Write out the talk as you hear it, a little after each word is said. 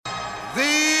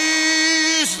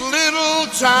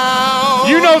town.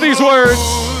 You know these words.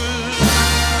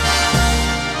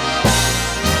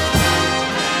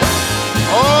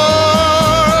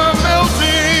 Oh,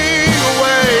 melting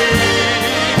away.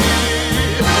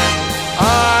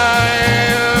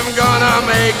 I'm gonna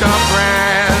make a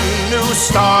brand new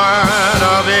start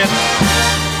of it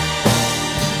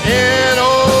in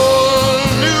old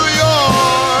New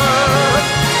York.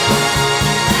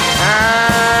 And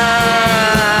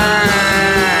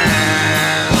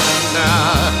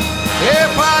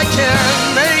if I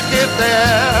can make it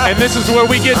there, And this is where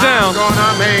we get down. I'm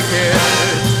gonna make it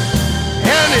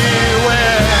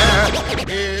anywhere.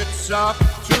 It's up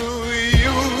to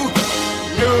you,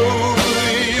 New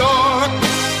York,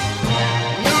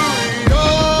 New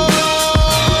York,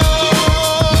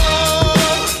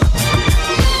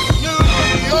 New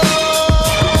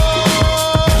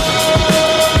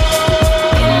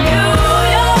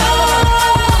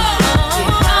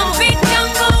Concrete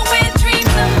jungle where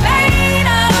dreams are made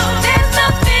of. There's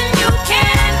nothing you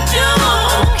can't do.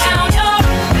 Now you're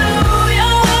in New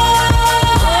York.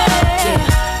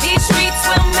 These streets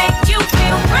will make you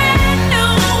feel brand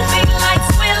new. Big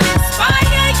lights will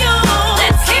inspire you.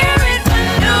 Let's hear it for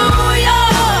New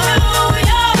York, New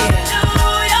York,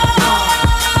 New York.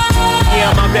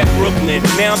 Yeah, I'm out at Brooklyn.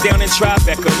 Now I'm down in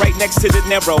Tribeca, right next to the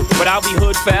Narrow. But I'll be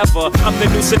hood forever. I'm the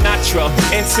new Sinatra.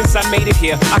 And since I made it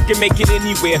here, I can make it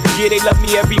anywhere. Yeah, they love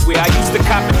me everywhere. I used to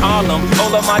cop in Harlem.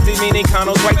 All of my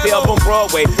Dominicanos right there up on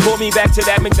Broadway. Pulled me back to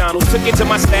that McDonald's. Took it to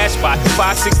my stash spot,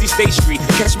 560 State Street.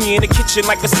 Catch me in the kitchen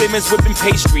like a Simmons whipping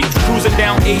pastry. Cruising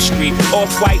down A Street,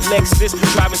 off-white Lexus.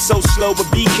 Driving so slow, but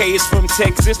BK is from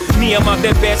Texas. Me, I'm out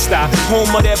that Bed-Stuy,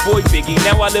 home of that boy Biggie.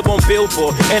 Now I live on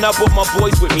Billboard, and I brought my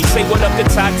boys with me. Say what up to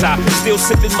Tata, still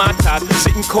sipping my top.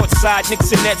 Sitting courtside,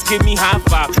 Knicks and Nets give me high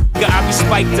five. I be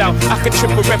spiked out, I could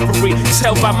trip a referee.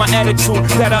 Tell by my attitude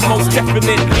that I most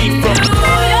definitely from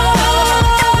New York.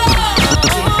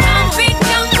 Concrete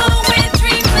jungle where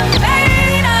dreams are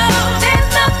made of. There's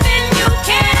nothing you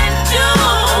can't do.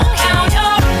 Now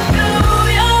you're in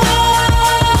New York.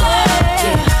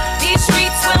 These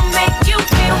streets will make you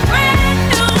feel brand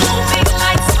new. Big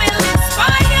lights will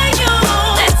inspire you.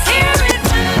 Let's hear it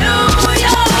for New York, New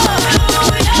York,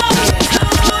 New York.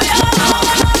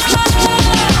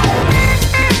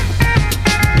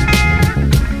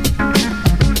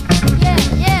 Yeah,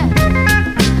 yeah.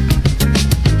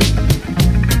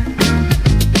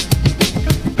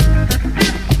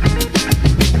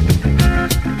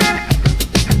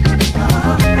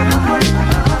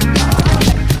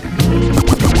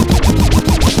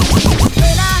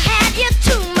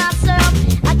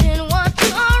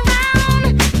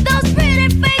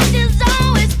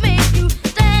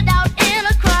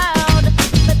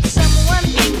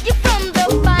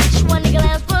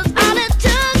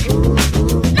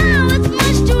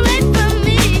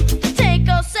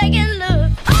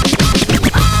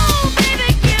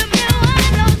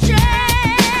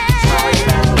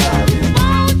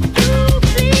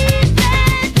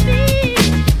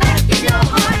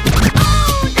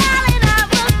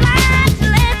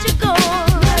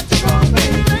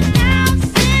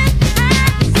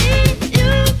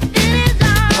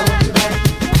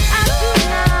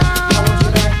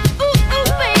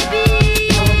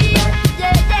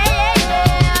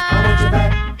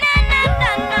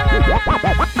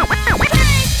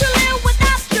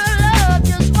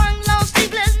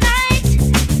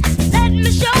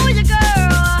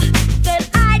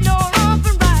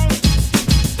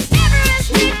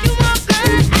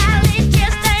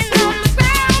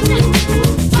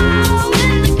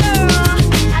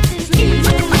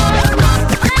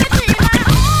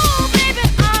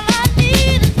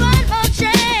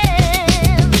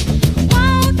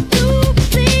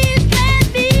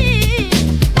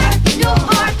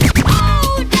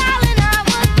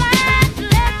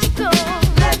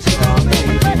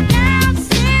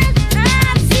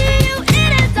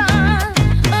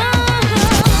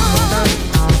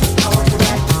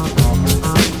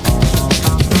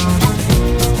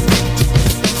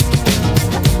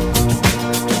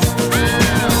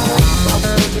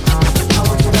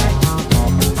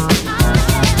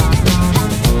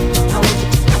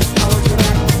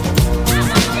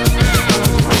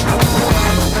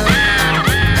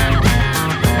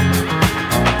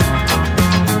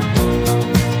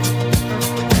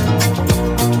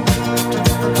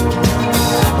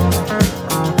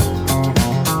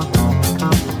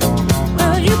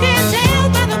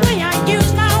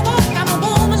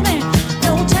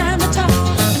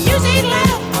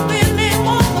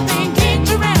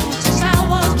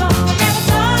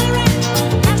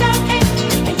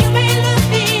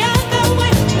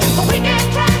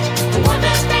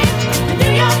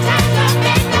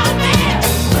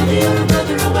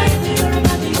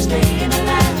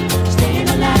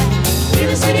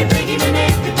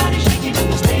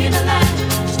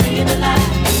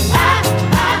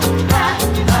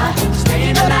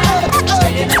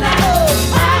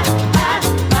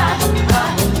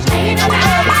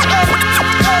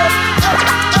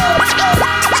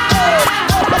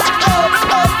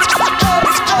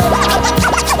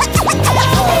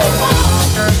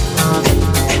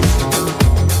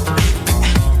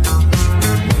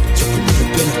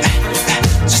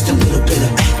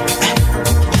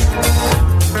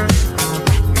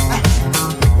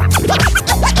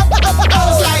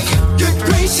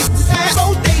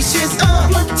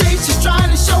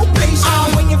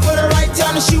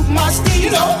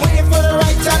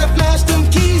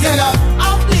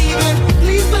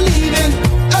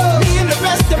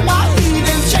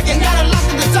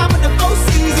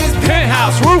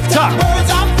 Top. Words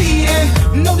I'm feeding,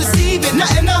 no deceiving,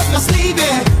 nothing up my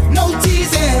sleeving, no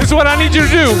teasing. This is what I need you to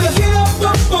do. Get up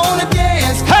on the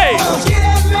dance. Hey! Get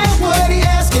that man what he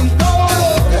asking for.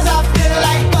 Cause I feel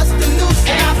like busting loose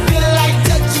and I feel like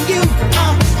touching you.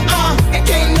 And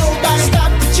can't nobody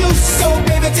stop the juice. So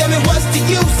baby, tell me what's the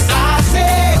use? I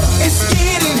said it's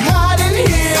getting hot in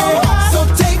here, so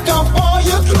take off all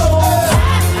your clothes.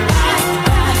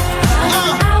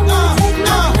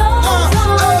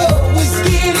 It's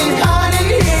getting hot in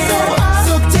here,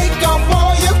 so take off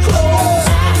all your clothes.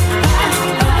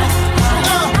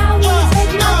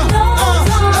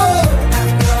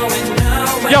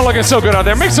 Y'all looking so good out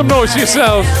there. Make some noise for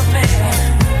yourselves.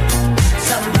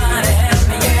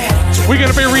 We're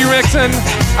gonna be remixing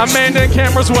Amanda and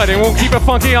Cameron's wedding. We'll keep it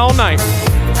funky all night.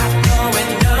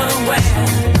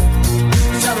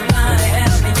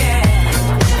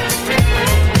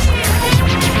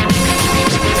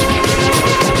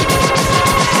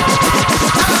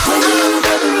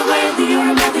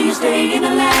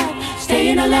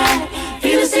 Staying alive.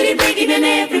 Feel the city breaking and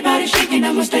everybody shaking.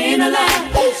 I'm staying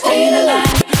alive. Staying alive.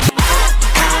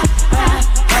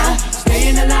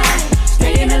 Staying alive.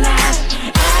 Staying alive.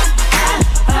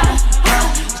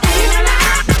 Staying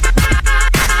alive.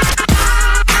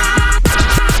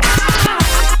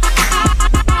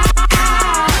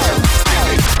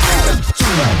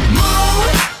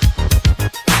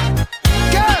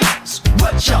 Girls,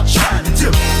 what y'all trying to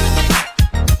do?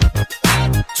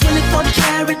 24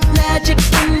 karat magic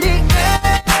in the air.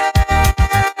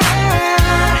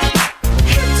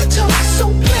 Head to toe, so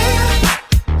clear.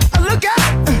 Look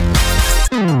out.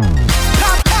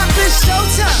 Pop, it's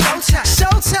showtime.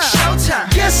 Showtime.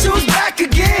 Guess who's back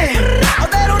again? Oh,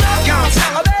 they don't know.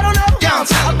 Oh, they don't know.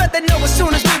 I bet they know as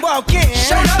soon as we walk in.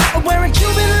 Shut up. I'm wearing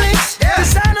Cuban links.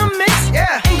 Designer mix.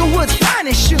 Inglewood's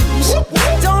finest shoes.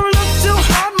 Don't look too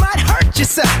hard, might hurt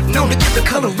yourself. Known to give the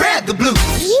color red the blues.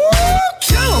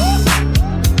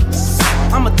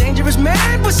 I'm a dangerous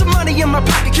man with some money in my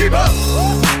pocket. Keep up.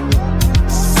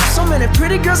 So many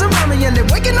pretty girls around me and they're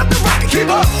waking up the rocket. Keep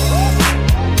up.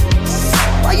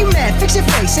 Why you mad? Fix your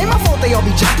face. Ain't my fault they all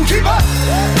be jacking. Keep up.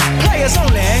 Players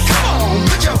only. Come on,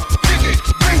 put your pinky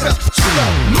rings up to the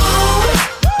moon.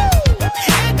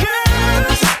 Hey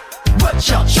girls, what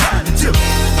y'all trying to do?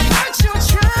 What you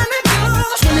trying to do?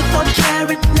 24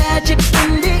 karat magic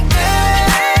in the air.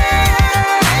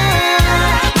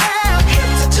 Head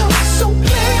to toe, so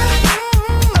clear.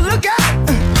 Look out.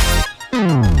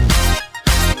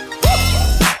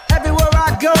 Everywhere I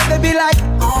go, they be like,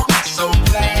 oh, so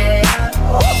bad.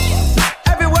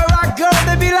 Everywhere I go,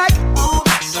 they be like, oh,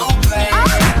 so bad.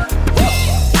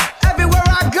 Everywhere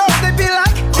I go, they be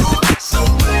like, oh, so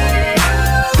bad.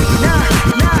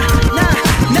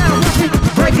 Now, we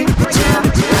break it down.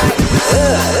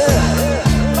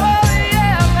 Oh, yeah.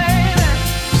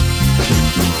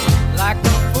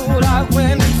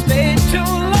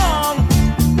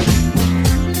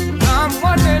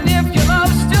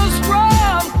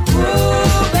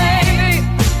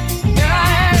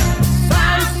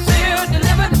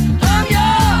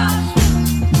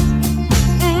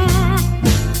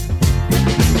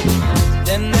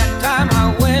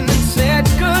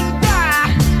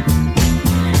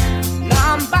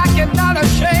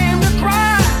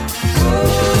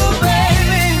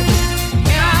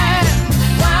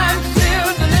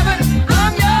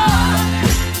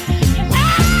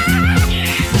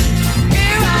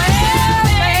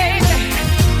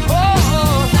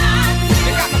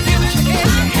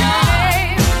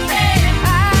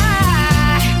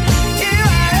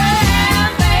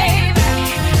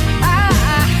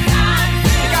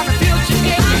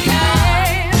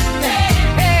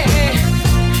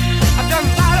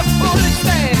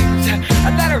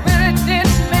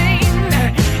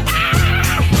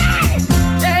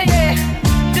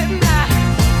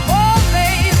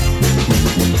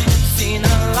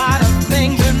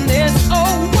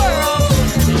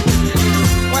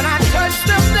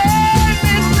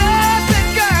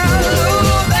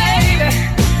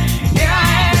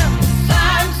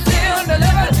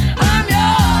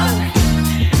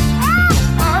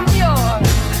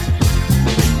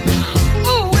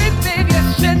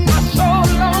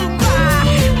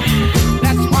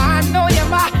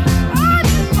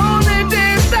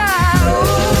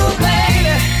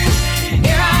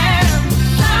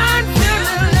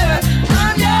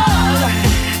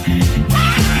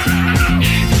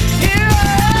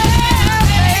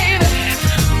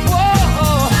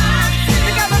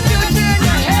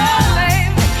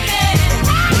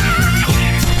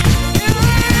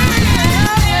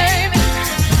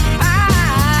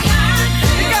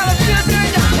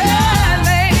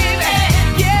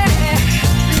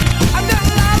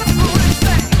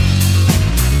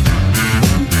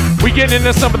 we getting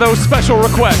into some of those special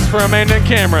requests for Amanda and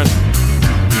Cameron.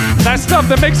 That stuff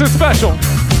that makes it special.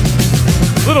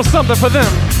 Little something for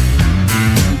them.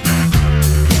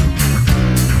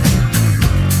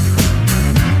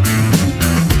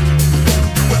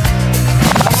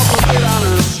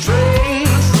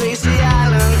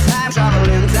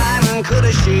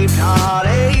 Shaped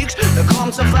heartaches that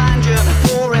come to find you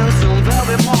pouring some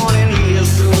velvet morning.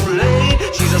 Years too late.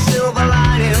 She's a silver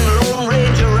lining, Lone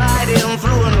Ranger riding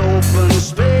through an open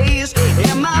space.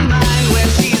 In my mind, when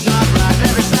she's not right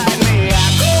there beside me, I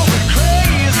go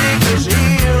crazy. 'Cause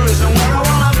here isn't where I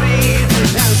wanna be.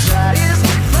 And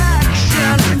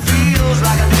satisfaction feels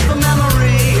like a distant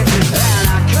memory, and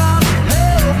I can't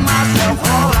help myself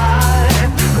all right.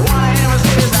 One of him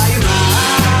says, "Are you mine?"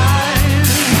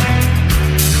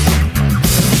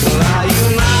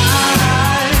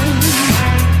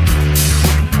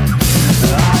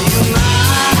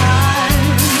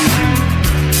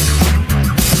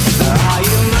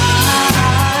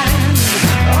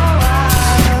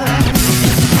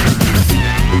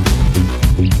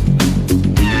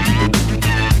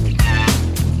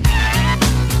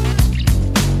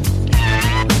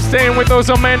 Staying with those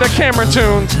Amanda Cameron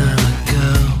tunes.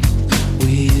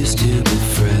 We used to be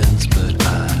friends, but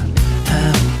I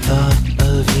haven't thought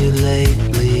of you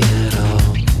lately at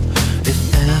all. If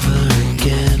ever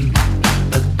again,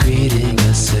 a greeting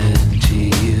I send to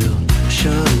you,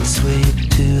 short and sweet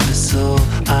to the soul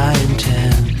I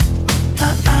intend.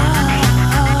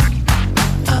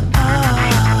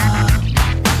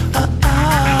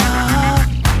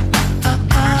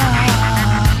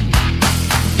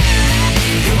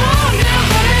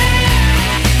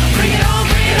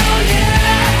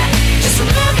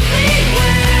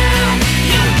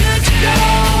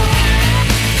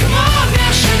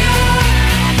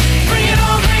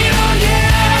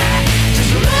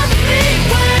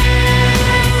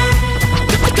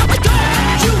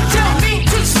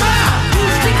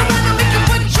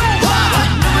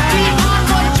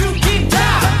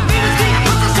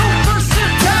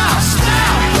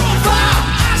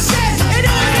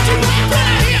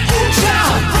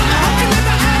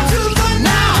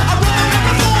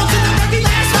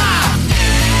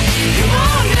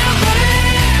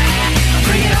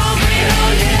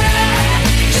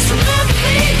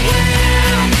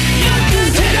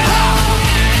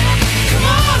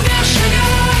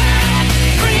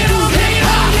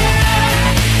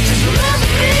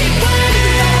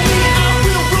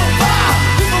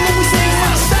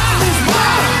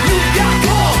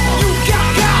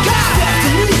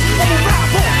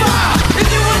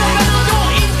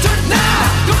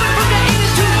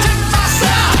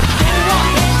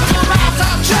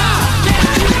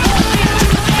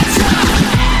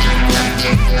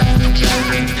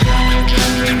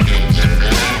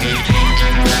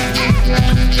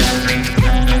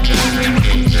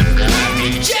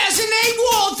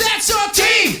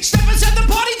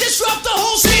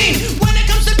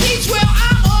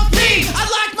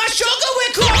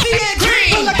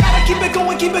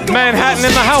 Manhattan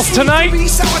in the house tonight. Mario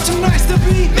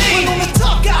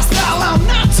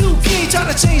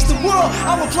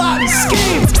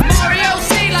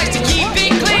C likes to keep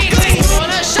it clean.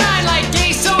 Wanna shine like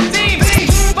gay so themes.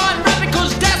 Fun rapping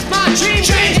 'cause that's my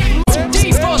dream.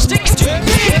 Deep for sticking to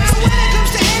me. When it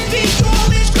comes to envy, all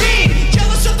is green.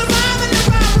 Jealous of the rhyme and the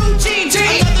rhyme routine.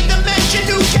 Another dimension,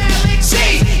 new galaxy.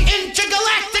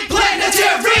 Intergalactic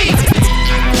planetary.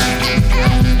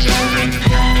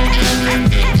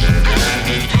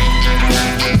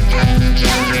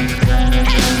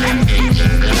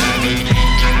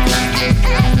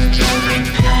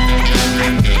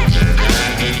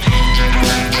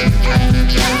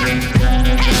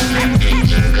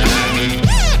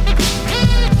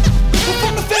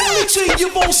 You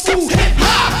old school hip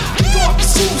hop, kick off your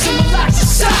shoes and relax your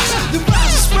socks. The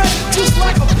vibes are spread just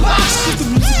like a box. 'Cause the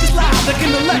music is loud like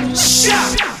an electric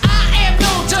shock. I am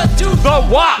known to do The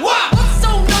what? What's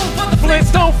so known for the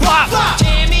Flintstone flop.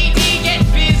 Jamie D get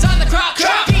biz on the crop.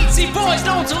 Beatsy boys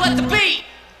known to let the beat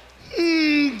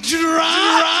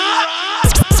Drop.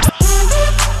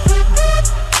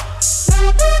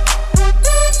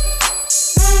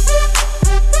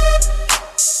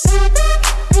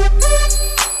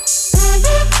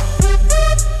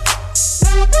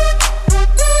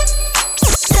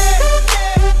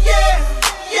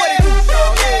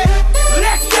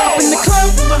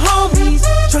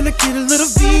 Get a little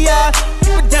VI,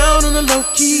 keep it down on the low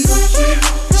key.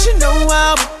 She know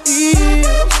how it is.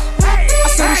 I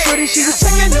saw the shorty, she was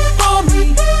checking up on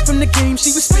me. From the game,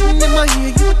 she was spitting in my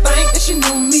ear. You would think that she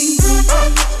knew me.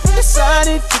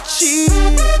 Decided to cheat.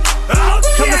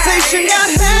 Conversation got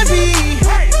heavy.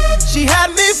 She had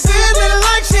me feeling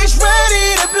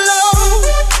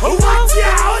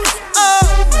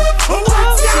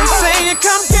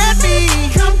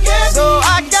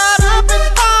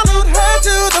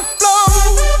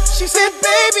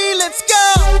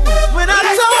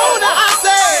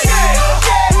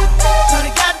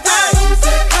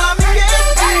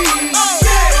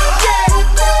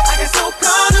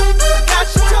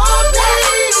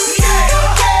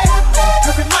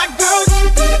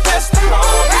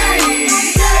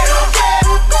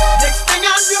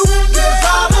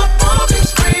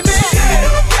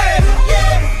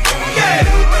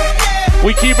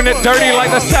Dirty like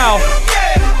the South.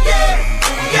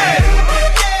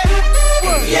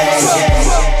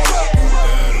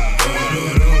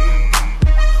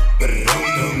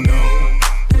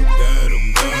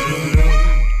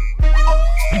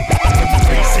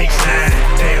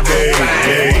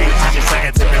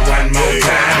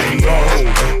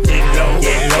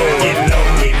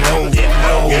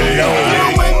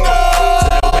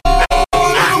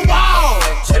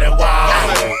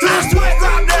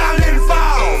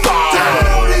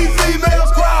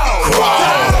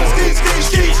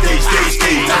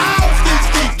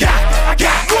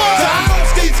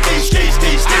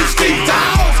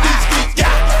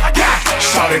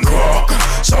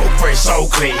 So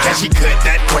clean, can she cut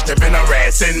that question been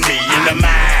harassing me in the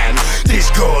mind?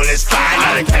 This girl is fine,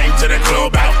 I done came to the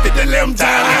club out at the limb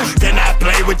time. Can I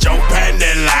play with your panty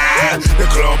line? The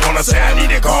club wanna say I need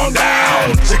to calm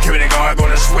down. Security guard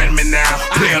gonna sweat me now.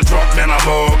 Play a drunk man, I'm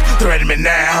mug, threaten me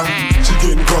now. She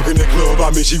getting drunk in the club,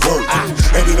 I mean she working.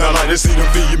 And then I like to see the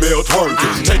female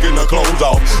twerking. Taking her clothes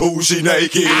off, ooh she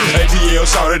naked. ATL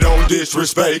shouted don't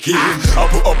disrespect it. I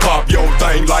pop your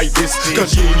thing like this,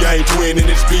 cause you ain't twin and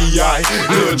it's B.I.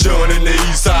 Lil John and the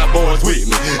East Side boys with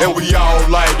me, and we all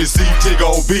like to see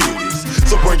Tiggo business.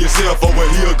 So bring yourself over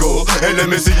here, girl, and let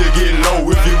me see you get low.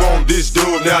 If you want this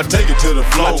dude, now take it to the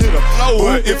floor.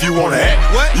 But if you wanna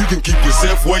act, you can keep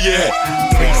yourself where you at.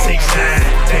 3, 6, 9,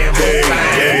 damn,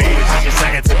 yeah. Just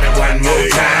sing it to me one more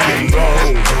time. Get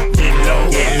low, get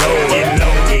low, get low, get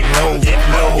low, get low, get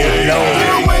low, get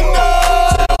low.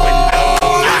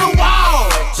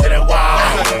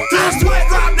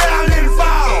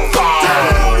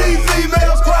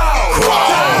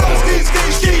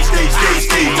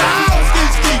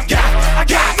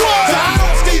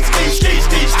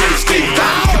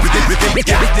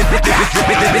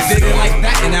 We did it like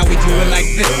that and now we do it like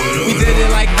this. We did it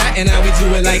like that and now we do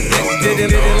it like this. Did it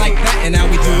like that and now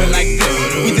we do it like this.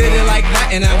 We did it like that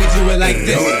and now we do it like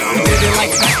this. We did it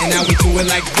like that and now we do it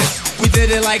like this. We did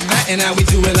it like that and now we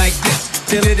do it like this.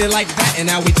 Did it like that and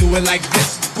now we do it like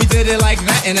this. We did it like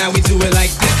that and now we do it like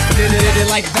this. Did it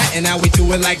like that and now we do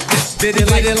it like this. Did it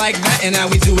like that and now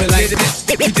we do it like this.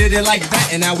 We did it like that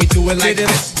and now we do it like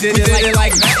this. Did it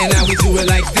like that and now we do it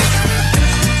like this.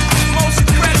 Most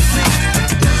incredibly,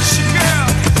 it's your girl,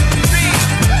 Bigg.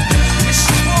 It's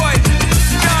your boy,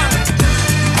 Young.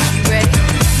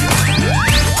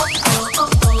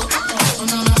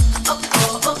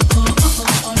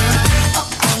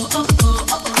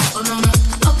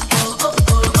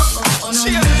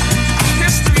 You ready?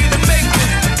 History in the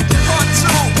making, part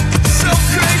 2. So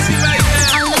crazy right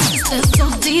now. I look so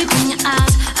deep in your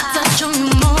eyes. I touch on you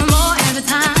more and more every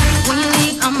time. When you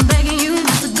leave, I'm begging you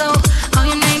not to go. Call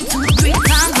your name 2, 3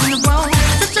 times in a row.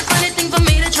 Such a funny thing for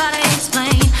me to try to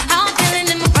explain. How I'm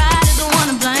feeling and my pride is the one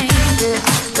to blame.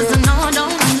 Cause I know I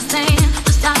don't understand.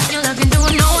 Just how you love you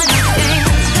doing no one else can.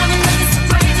 Got me looking so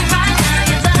crazy right now.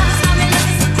 Your love got me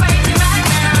looking so crazy right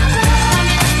now. Got me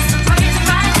looking so crazy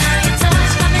right now. Your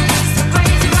touch got me looking so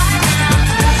crazy right now.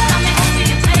 Got me hoping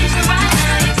you page me right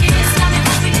now. Your kiss got me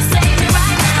hoping you save me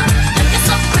right now. Looking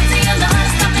so crazy, your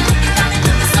love got me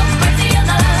looking so crazy, your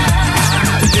love.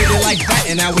 We did it like that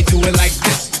and now we do it like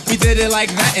this. We did it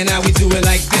like that and now we do it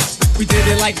like this. We did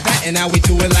it like that and now we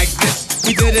do it like this.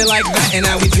 We did it like that and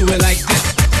now we do it like this.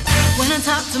 When I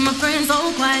talk to my friends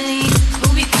so quietly,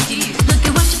 who be thinking? Look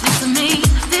at what you think to me.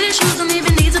 Fitted shoes don't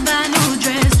even need to buy a new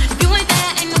dress. If you ain't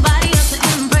there, ain't nobody else to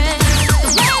impress.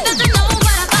 The way that you know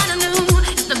what I thought I knew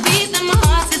is the beat that my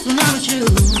heart sees when I'm with you.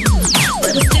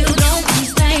 But I still don't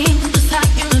understand just how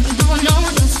you look and doing no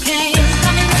one else can.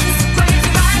 Got me looking so crazy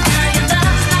right now. Your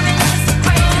love got me looking so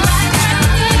crazy right now.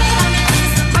 Got me looking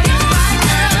so crazy right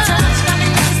now. Your touch got me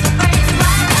looking so crazy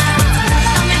right now.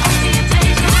 Got me hoping you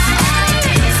page me right now. Your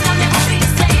kiss got me hoping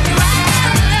you save me right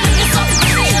now. Looking so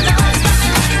crazy, your love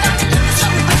got me looking so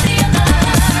crazy, your love.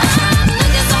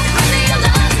 Looking so crazy, your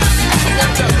love got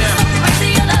me looking so crazy,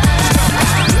 your love.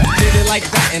 We did it like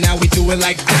that and now we do it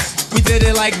like this. We did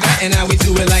it like that and now we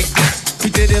do it like this. We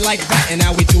did it like that and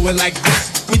now we do it like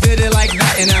this. We did it like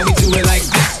that and now we do it like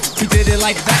this. We did it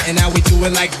like that and now we do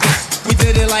it like this. We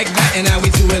did it like that and now we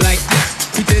do it like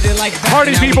this. We did it like that.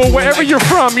 Party people, wherever you're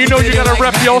from, you know you gotta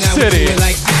rep your city.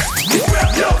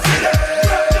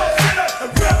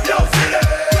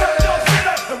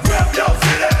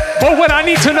 But what I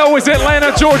need to know is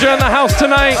Atlanta, Georgia in the house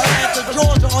tonight. Atlanta,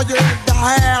 Georgia, are you in the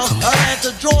house?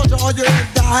 Atlanta, Georgia, are you in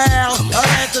the house?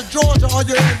 Atlanta, Georgia, are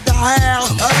you in the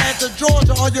house? Atlanta,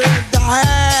 Georgia, are you in the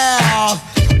house?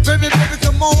 Baby, baby,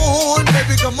 come on,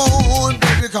 baby, come on,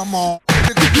 baby, come on.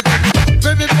 Baby,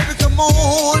 baby, come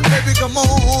on, baby, come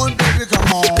on, baby, come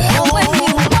on. When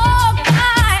you walk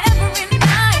by every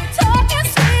night.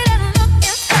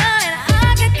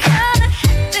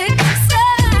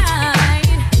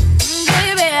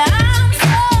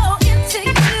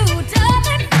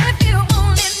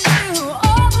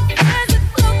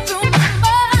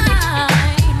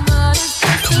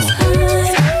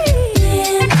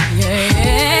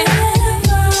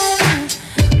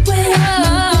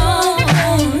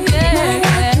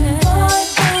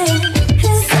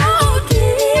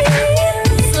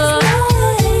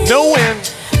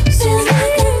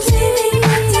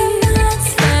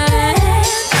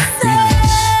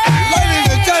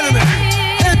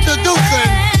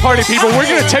 party people. We're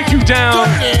gonna take you down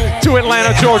to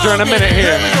Atlanta, Georgia in a minute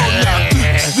here.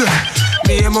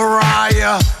 Me and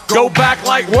Mariah Go back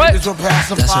like what?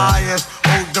 Pacifiers.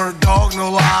 Old dirt dog,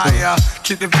 no liar.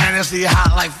 Keep the fantasy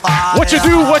hot like fire. What you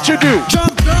do? What you do?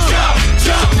 Jump, jump,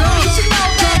 jump,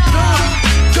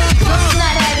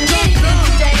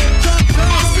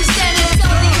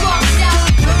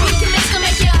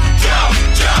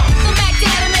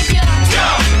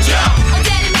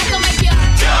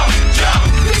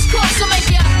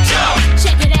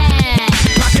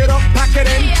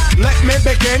 Let me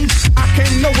begin. I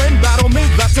came to win. Battle me,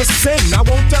 that's a sin. I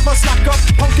won't ever slack up.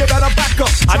 Punk, you better back up.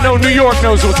 I know New York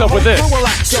knows what's up with this.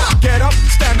 Get up,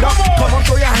 stand up. Come on,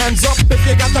 throw your hands up if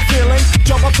you got the feeling.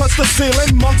 Jump up, touch the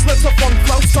ceiling. Monks, let's a funk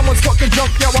flow. Someone's fucking drunk,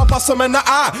 yeah, I'll bust them in the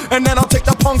eye. And then I'll take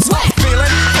the punks off.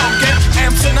 Feeling funky.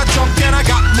 Amps in a trunk, and I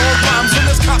got more rhymes than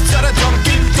this cops at a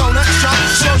Dunkin' Donut shop.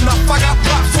 Sure enough, I got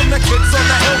props from the kids on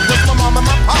the hill with my mom and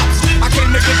my pops. I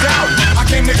came to get down. I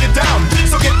came to get down.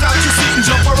 So get out your seat and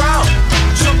jump around.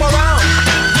 Jump around,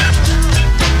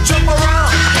 jump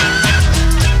around,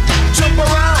 jump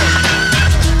around,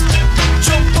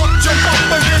 jump up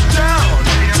and get down.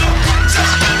 Jump,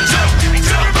 jump, jump,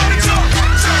 everybody jump,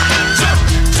 jump, jump,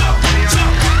 jump,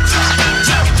 jump, jump,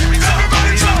 jump,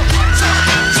 everybody jump, jump,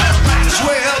 jump, might as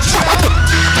well jump,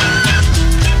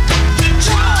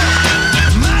 jump,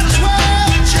 might as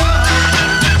well jump,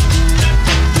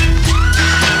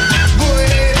 go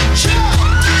ahead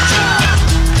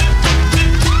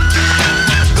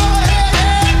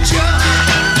and jump.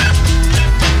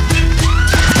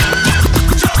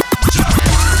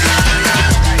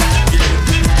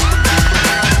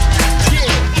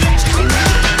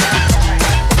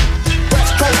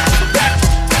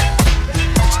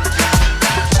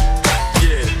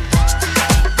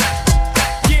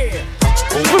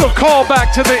 Call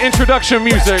back to the introduction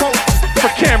music for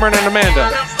Cameron and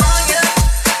Amanda.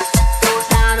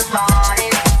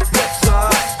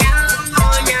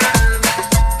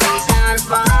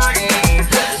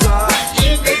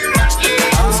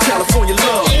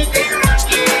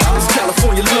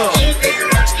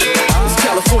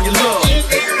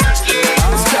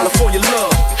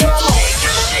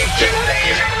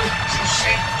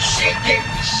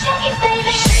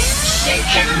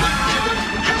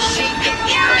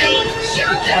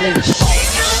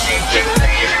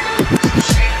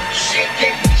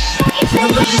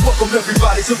 Let me welcome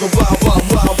everybody to the wild, wild,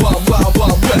 wild, wild, wild,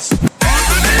 wild west. Yeah,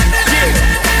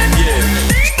 yeah.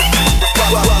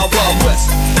 Wild, wild, wild west.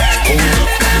 Yeah,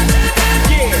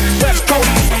 West Coast.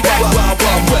 Wild, wild,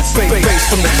 wild west. Bass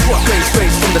from the truck, bass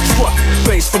from the truck,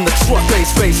 bass from the truck, bass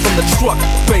from the truck,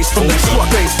 bass from the truck,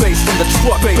 bass from the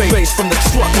truck, bass from the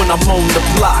truck when I'm on the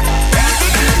block.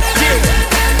 Yeah,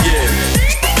 yeah.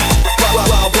 Wild,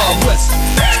 wild, wild west.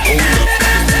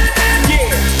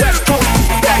 Yeah, West Coast.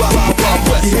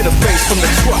 You hear the bass from the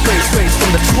truck, bass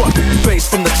from the truck, bass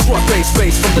from the truck, bass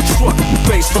from the truck,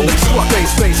 bass from the truck,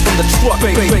 bass from the truck,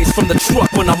 bass from the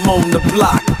truck when I'm on the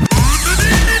block.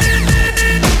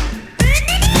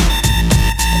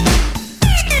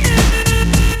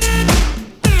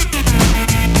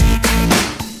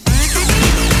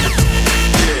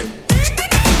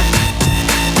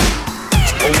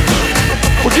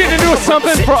 We're getting into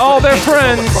something for all their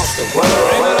friends.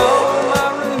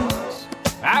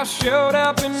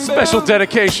 Special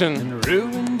dedication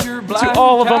to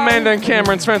all of Amanda and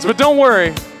Cameron's friends. But don't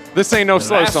worry, this ain't no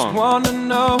slow song. The last one to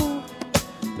know,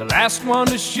 the last one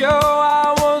to show,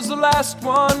 I was the last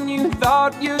one you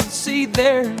thought you'd see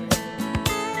there.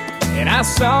 And I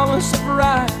saw the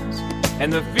surprise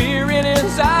and the fear in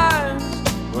his eyes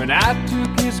when I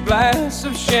took his glass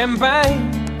of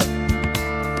champagne.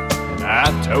 And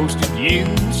I toasted you,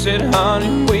 said,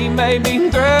 honey, we may be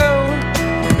through,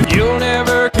 but you'll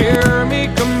never hear me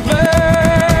complain,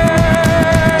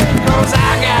 'cause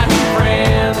I got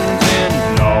friends in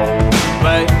low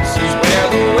places where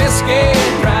the whiskey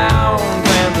drowns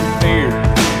and the beer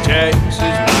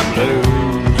chases my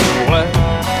blues away.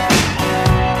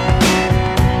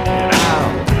 And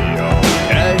I'll be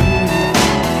okay.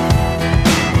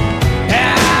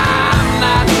 I'm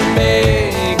not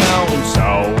big on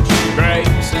salts and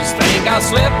graces, think I'll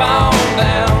slip on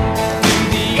down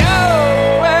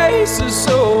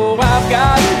so I've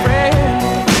got a friend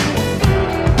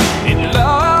in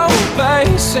low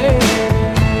places.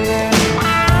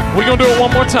 We're gonna do it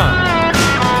one more time.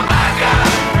 I got a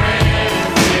friend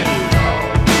in low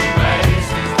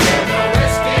places where the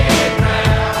whiskey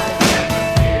drowns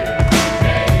and the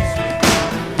fear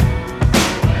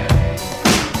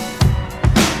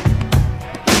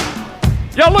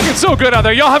chases. Y'all looking so good out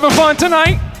there. Y'all having fun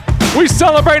tonight? We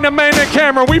celebrating Amanda and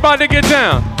Cameron. We about to get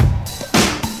down.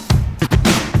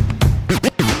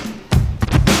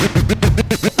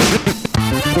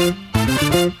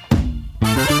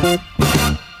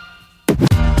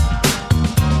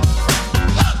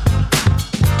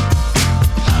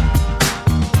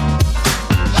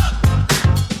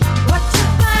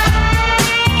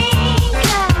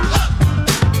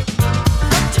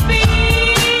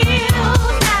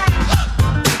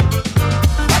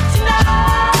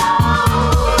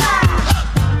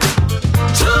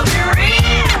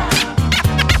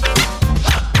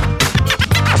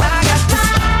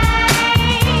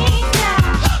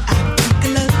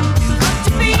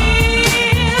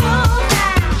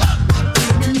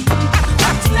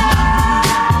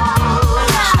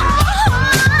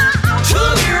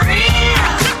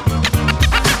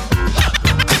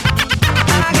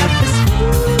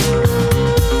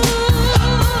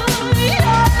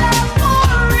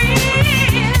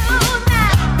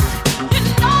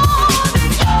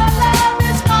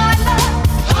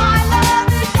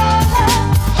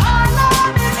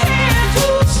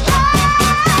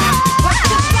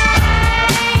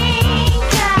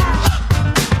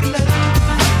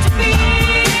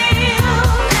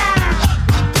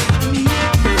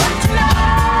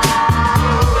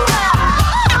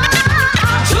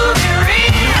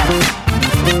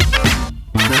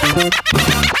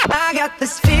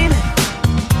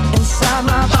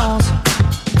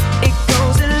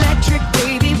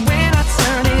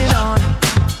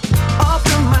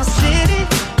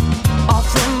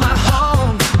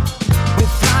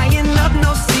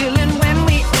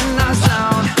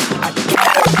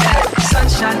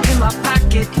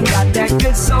 rocket. Got that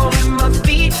good soul in my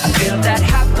feet. I feel that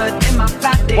hot blood in my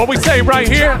body. What we say right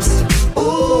here?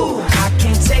 Ooh, I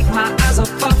can't take my eyes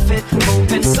off of it.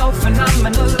 Moving so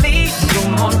phenomenally. You're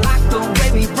more like the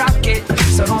way we rock it.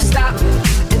 So don't stop.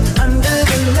 And under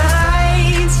the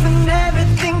lights, when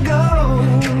everything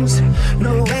goes,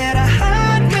 nowhere to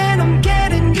hide when I'm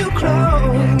getting you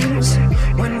close.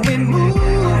 When we move,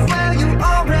 well, you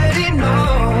already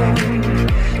know.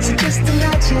 So just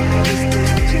imagine.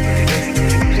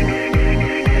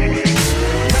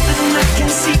 Nothing I can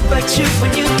see but you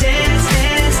when you dance,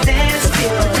 dance, dance.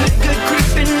 Feel good, good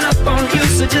creeping up on you.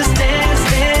 So just dance,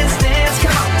 dance, dance.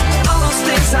 Come on. All those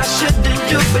things I shouldn't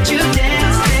do, but you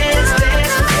dance, dance,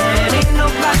 dance. And ain't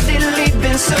nobody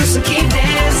leaving soon, so keep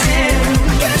dancing.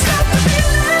 Can't stop the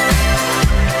feeling.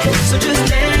 So just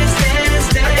dance, dance,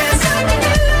 dance.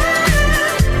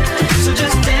 So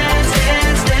just dance,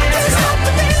 dance, dance.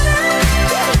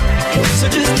 So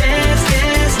just dance,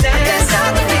 dance, dance. I can't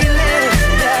stop the feeling,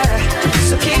 yeah.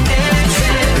 So keep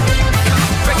dancing.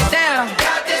 Break it down.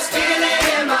 Got this feeling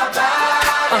in my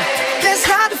body. That's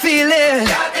how to feel it.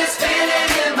 Got this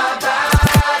feeling in my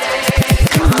body.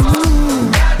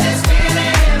 Got this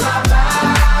feeling in my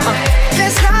body.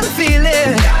 That's how to feel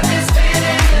it. Got this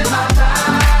feeling in my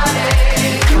body.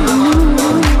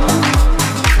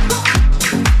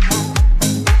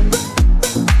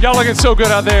 Y'all looking so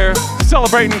good out there.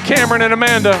 Celebrating Cameron and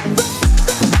Amanda.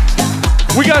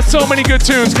 We got so many good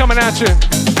tunes coming at you.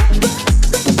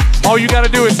 All you gotta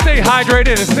do is stay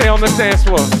hydrated and stay on this dance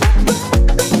floor.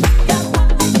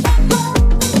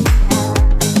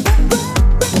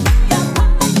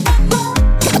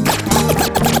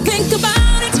 Think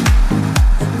about it.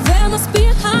 There must be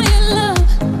a higher love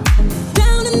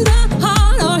down in the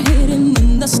heart or hidden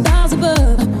in the stars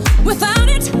above. Without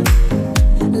it,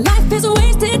 life is a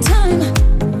wasted time.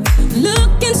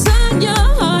 Look inside your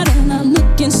heart and I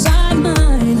look inside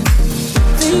mine.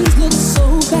 Things look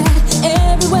so bad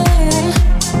everywhere.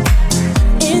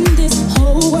 In this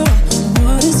whole world,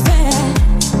 what is fair?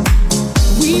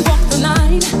 We walk the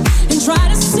line and try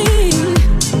to see,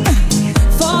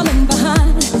 falling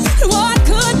behind what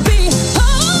could be.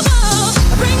 Oh,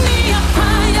 bring me a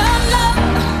higher love.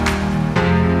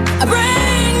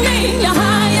 Bring me a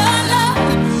higher love.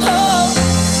 Oh,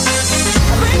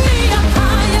 bring me a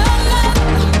higher love.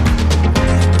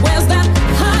 Where's that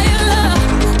higher love?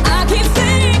 I keep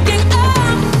thinking of.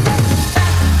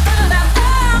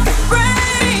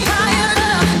 Bring higher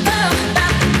love.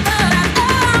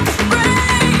 Bring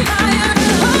higher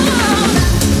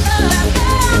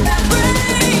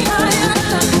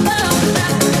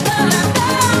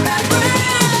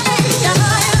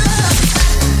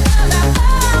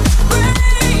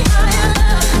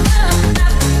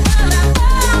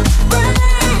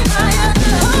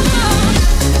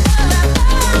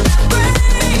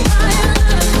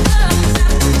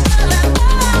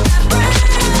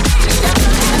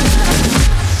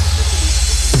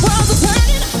Worlds are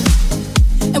turning,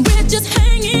 and we're just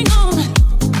hanging on,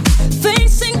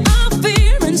 facing our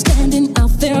fear and standing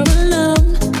out there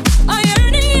alone. I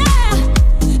yearn, yeah,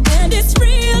 and it's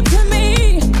real to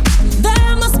me.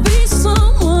 There must be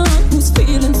someone who's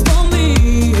feeling for me.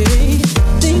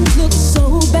 Things look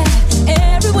so bad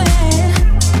everywhere.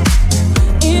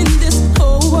 In this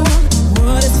whole world,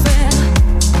 what is fair?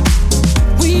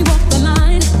 We walk the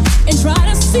line and try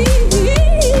to see,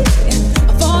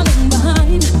 falling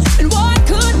behind and what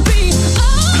could be.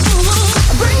 Oh,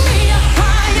 bring me a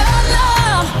higher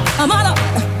love. I'm out of.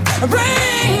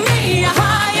 Bring me a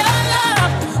higher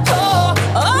love. Oh,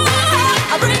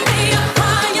 oh, bring me a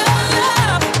higher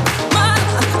love.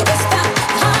 It's that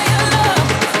higher love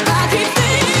I keep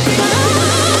thinking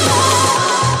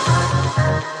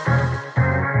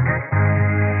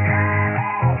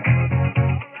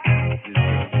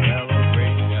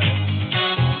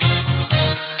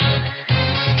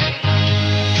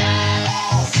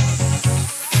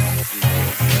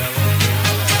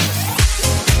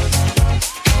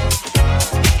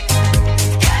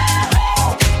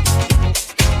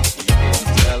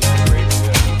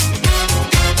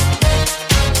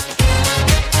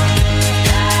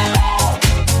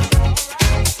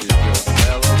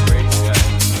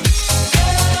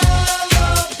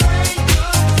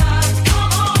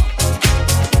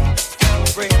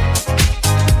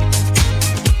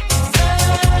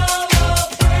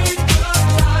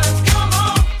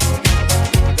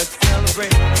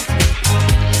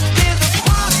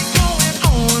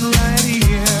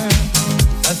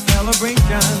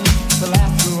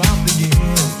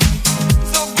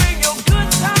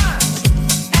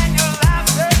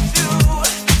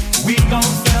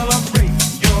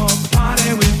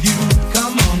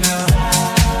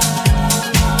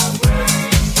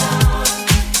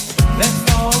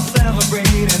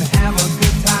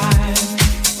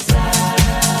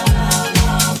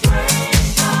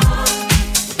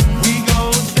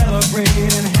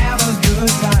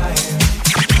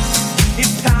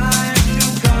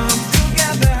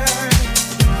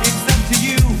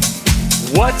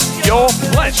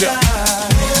at ya.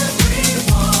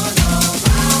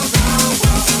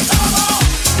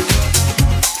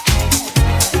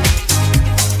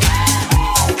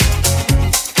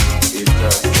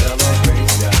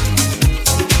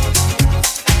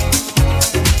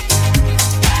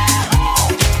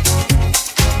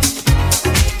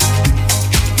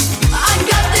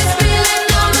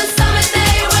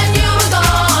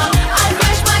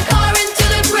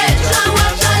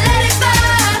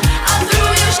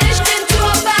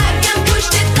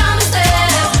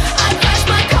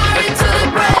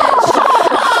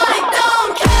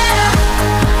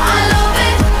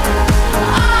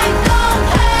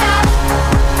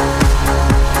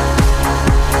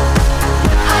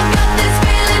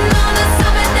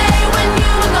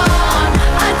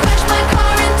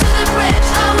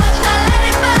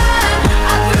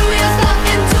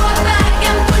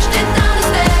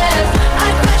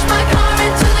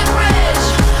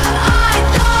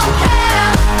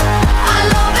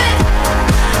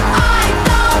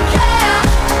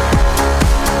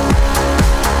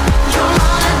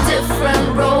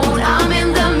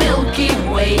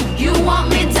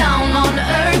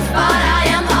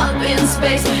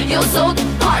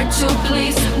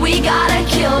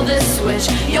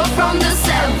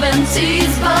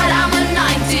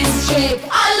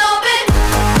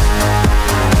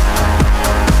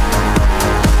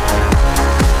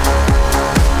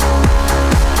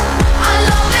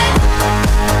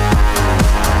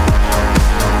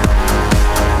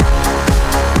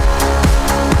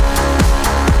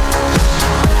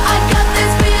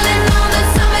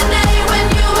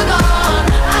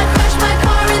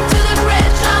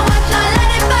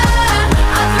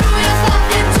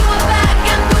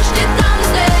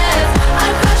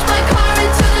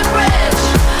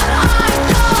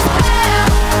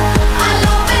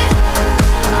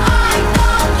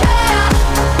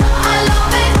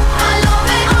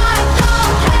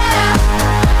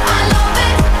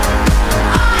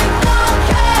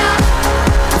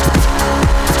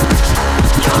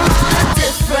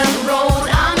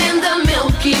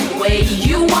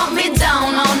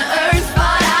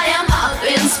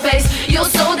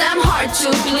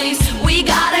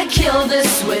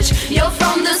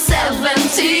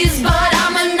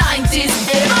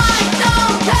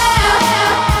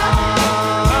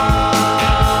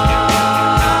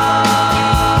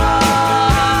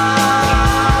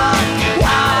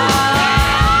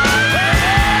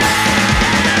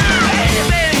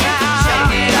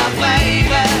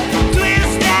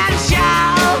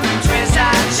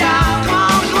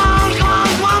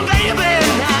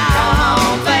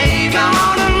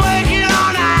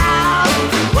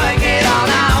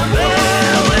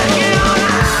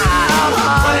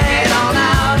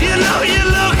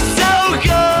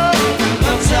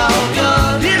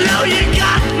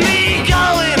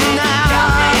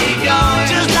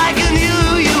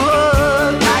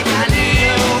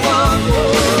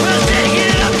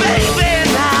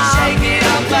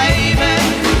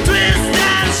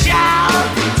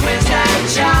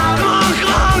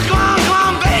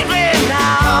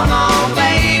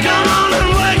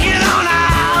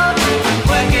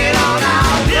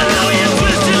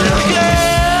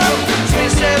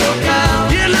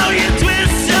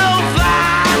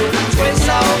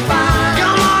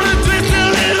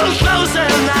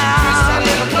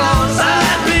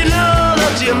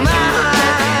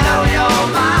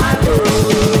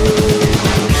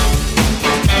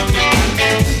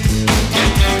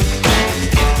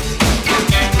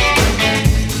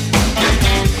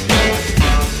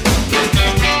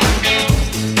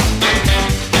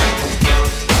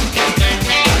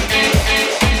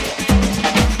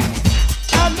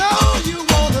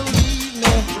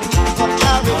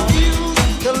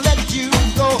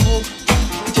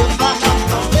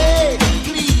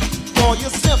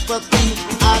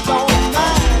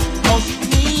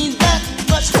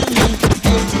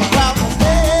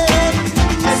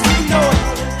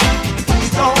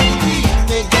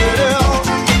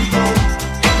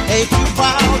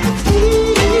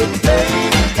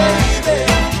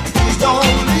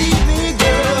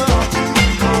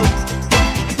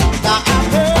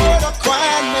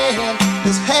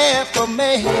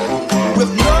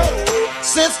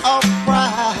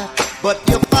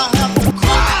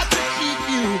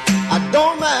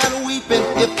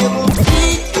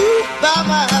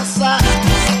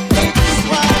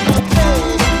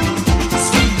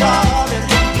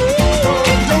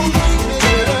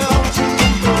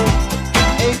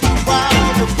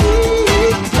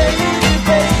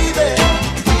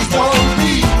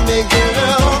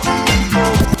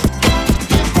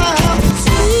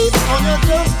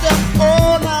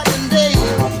 All night and day,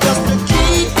 just to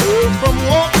keep you from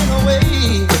walking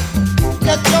away.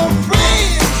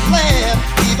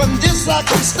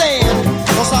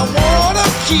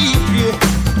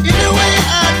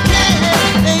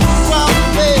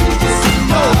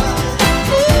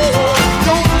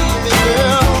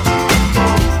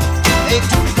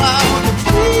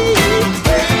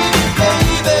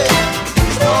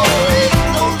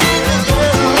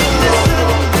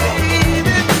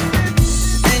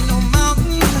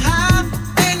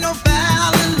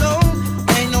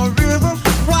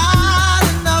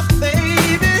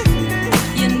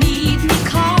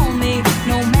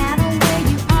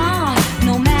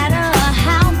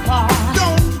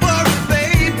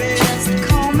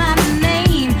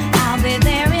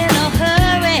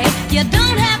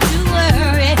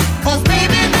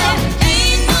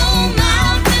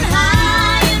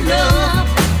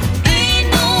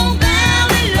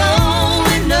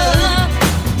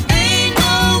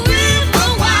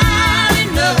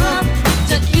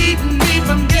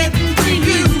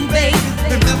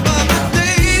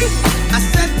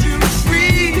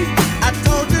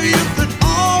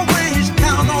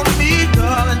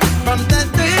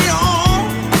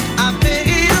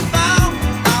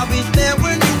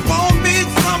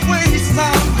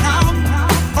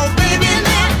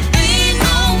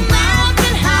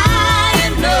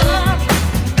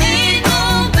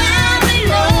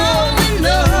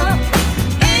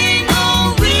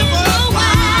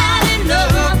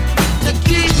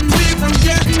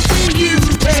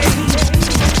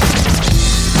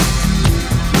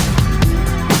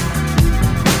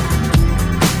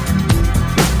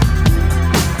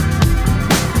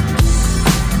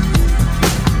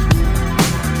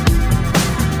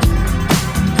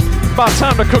 about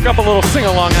time to cook up a little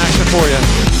sing-along action for you.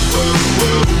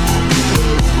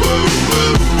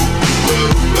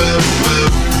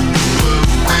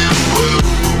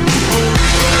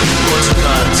 Once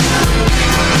upon a time,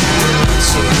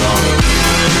 so long.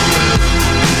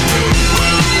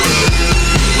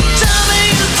 Tommy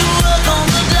used to work on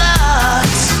the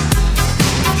docks.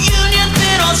 Union's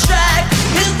been on strike.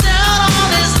 He's down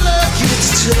on his luck.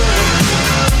 It's tough.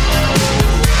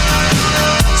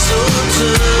 So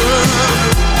tough.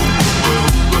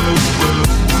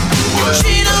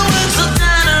 Gina works a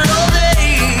diner all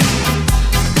day,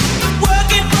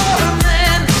 working for her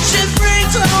man. She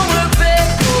brings home her bed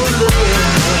for love.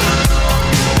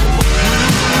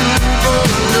 For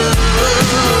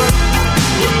love.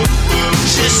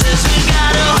 She says we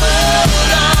gotta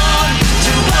hold on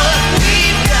to what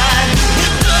we've got.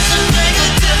 It doesn't make a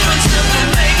difference if we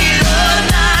make it or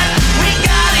not. We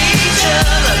got each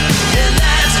other, and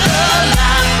that's a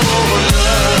lot for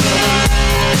love.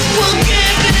 We'll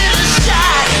give it a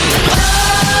shot. Oh,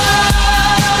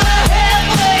 we're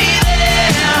halfway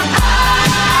there.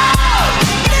 Oh,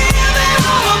 living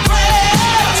on a prayer.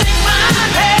 Take my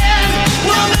hand,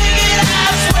 we'll make it, I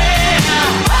swear.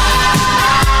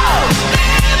 Oh,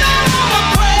 living on a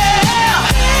prayer.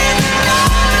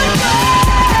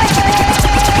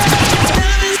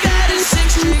 He's got his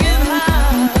six-string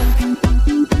high.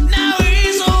 Now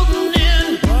he's holding in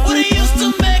what he used to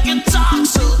make it talk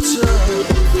so tough.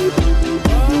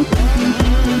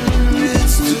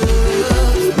 It's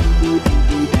tough.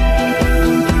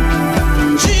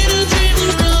 Gina dreams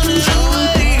of running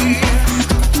away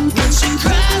when she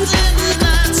cries in the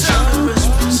night time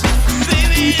whispers,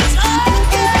 baby, it's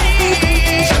okay.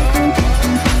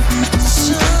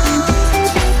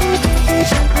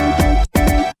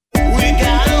 We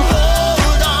gotta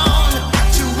hold on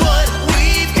to what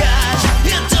we've got.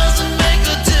 It doesn't make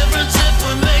a difference if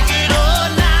we make it or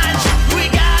not. We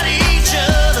got each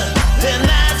other, and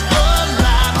that's a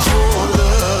lot for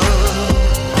love.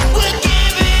 We'll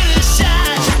give it a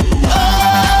shot. Oh,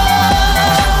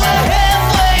 we're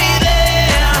halfway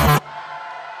there.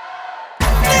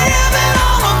 Living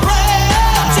on a prayer.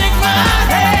 Take my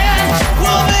hand.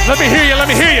 We'll make Let me hear you, let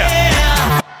me hear you.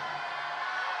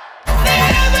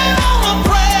 living on a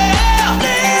prayer.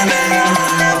 Living on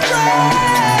a prayer.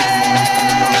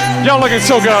 Y'all looking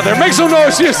so good out there. Make some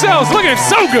noise to yourselves. Looking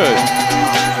so good.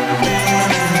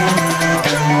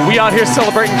 We out here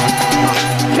celebrating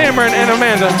Cameron and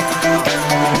Amanda.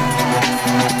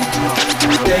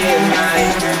 Day and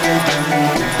night,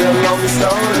 the lonely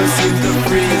stoner seems to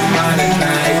free his mind at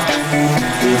night.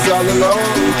 He's all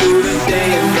alone through the day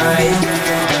and night.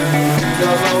 The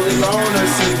lonely loner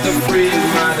seems to free his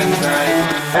mind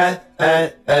at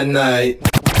night. At night.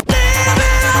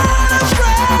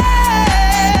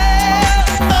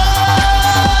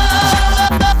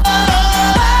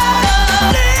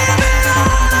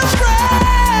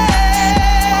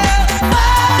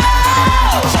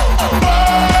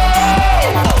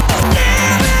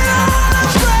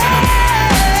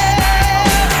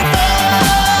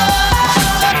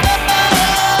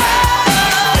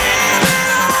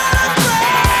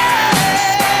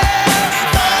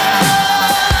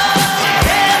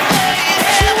 Halfway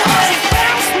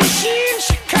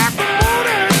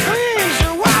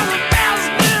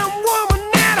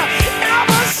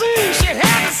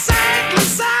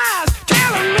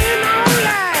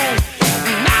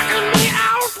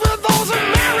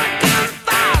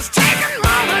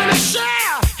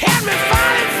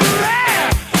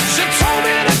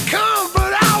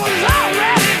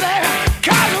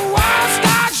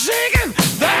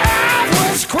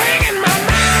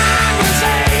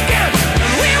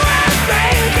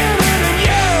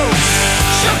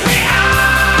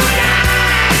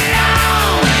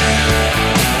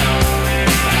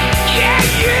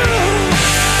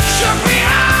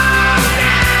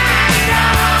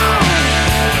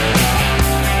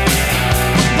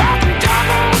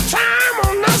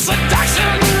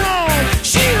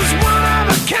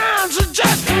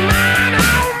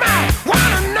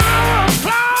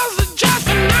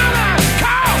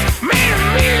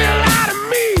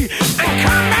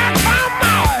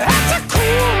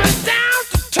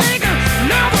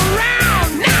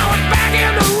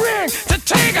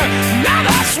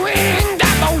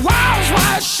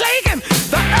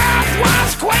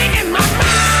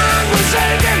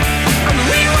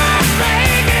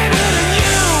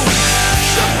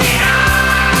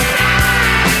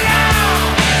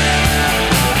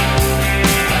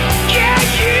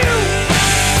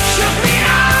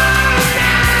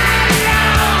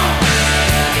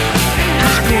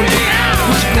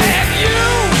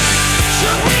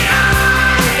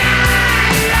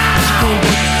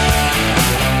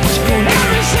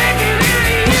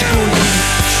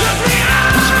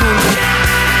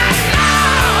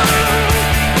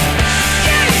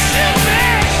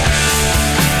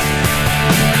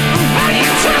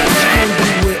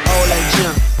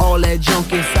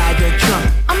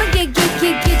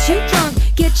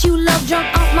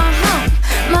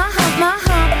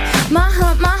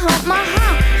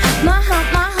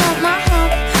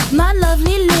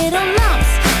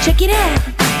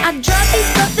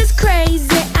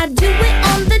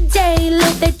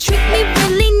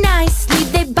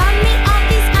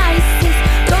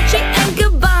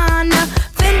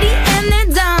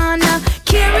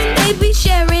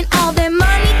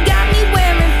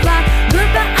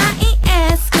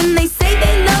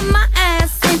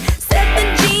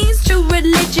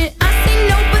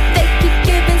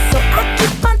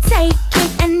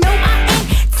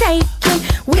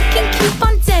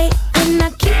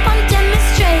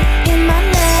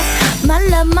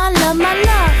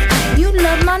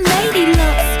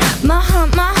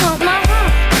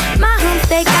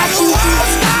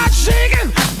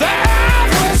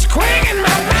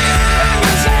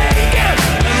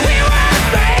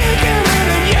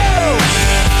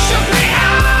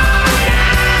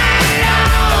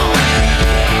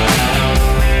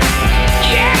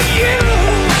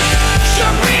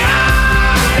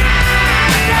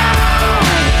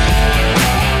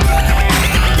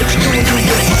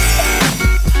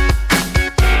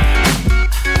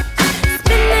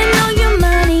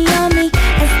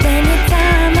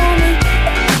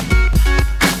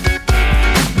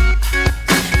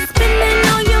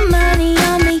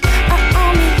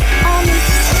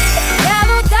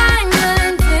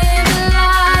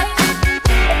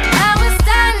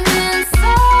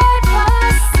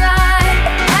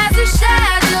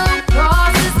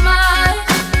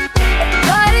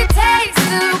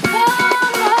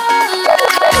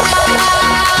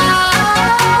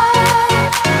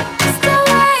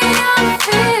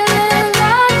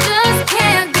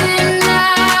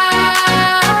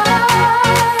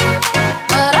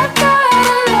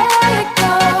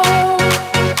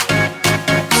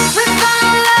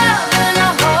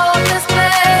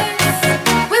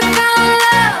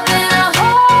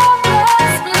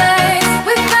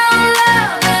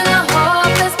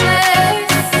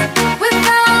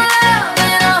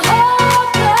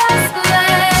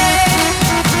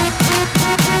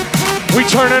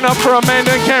up for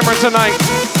Amanda and Cameron tonight.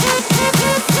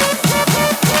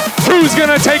 Who's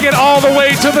gonna take it all the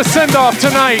way to the send-off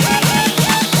tonight?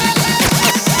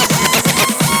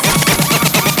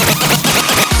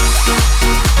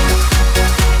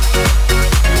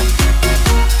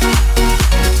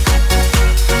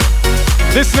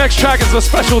 This next track is a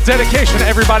special dedication to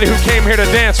everybody who came here to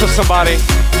dance with somebody.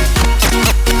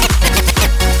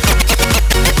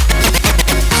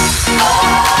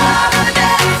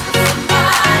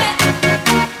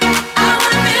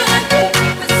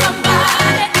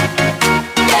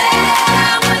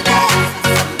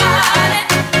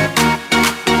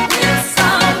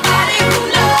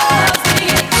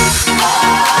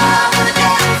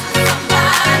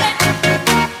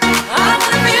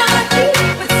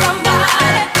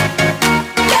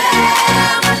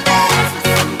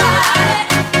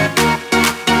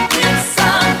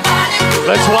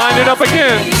 Let's wind it up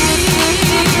again.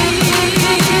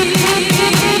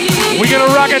 We're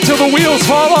gonna rock it till the wheels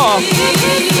fall off.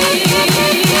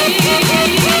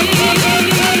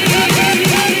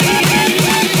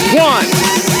 One,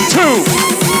 two,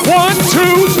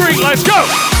 three, let's go.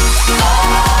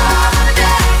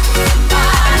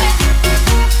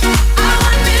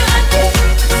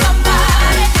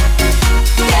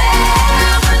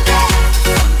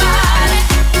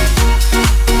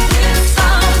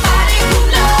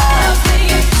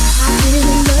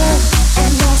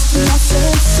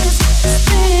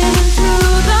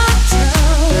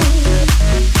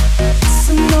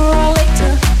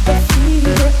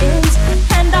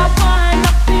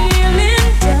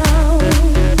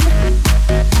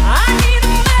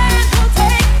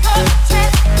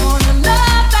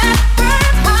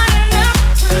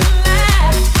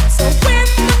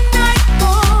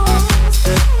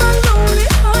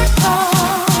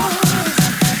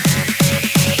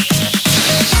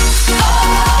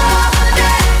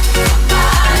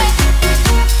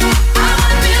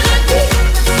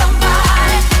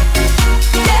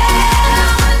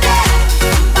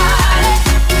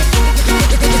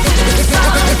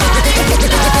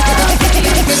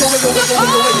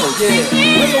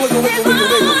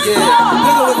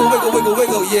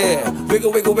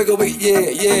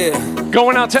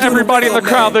 Going out to everybody in the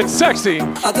crowd that's sexy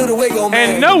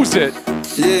and knows it.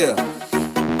 Yeah,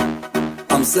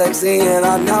 I'm sexy and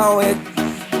I know it.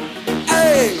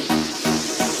 Hey,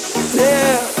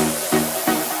 yeah.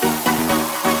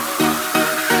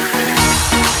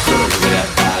 Girl, look at that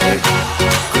body.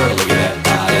 Girl, look at that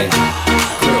body.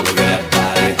 Girl, look at that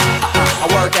body. I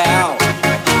work out.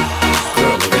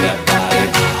 Girl, look at that body.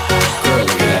 Girl,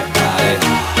 look at that body.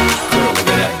 Girl, look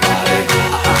at that body.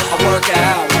 I work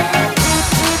out.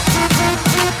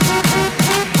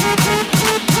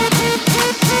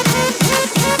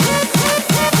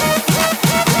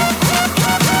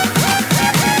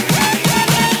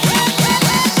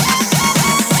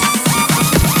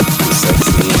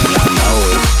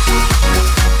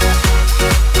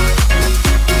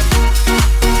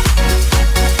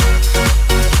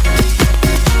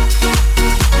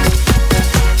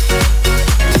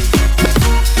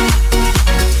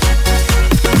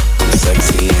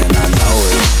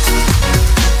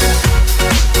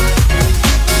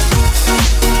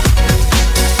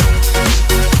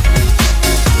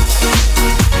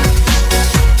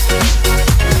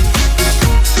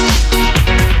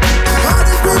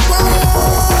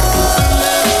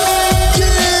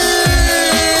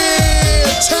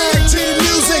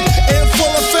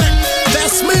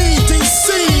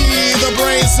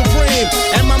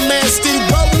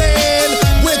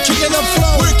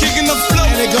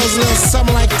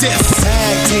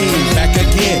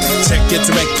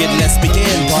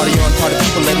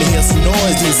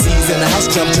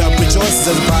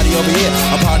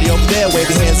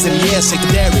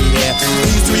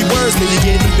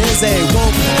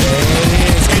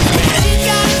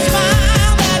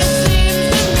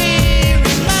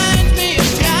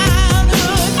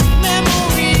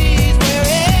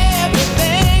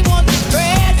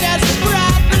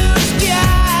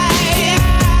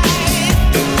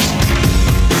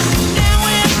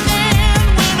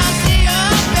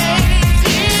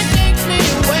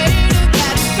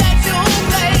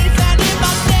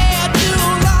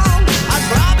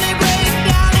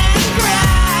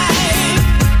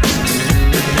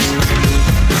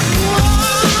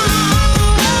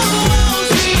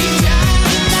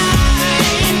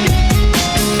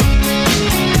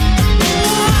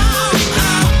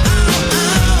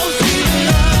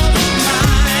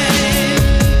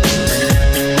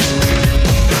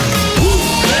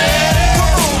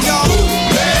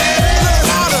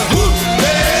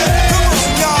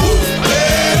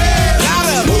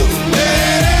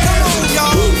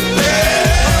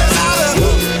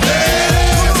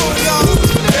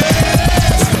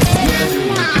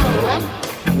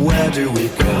 do we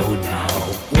go now?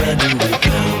 Where do we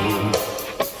go?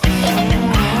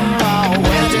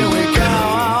 Where do we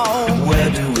go? Where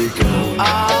do we go?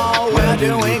 Oh, where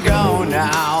do we go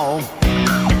now?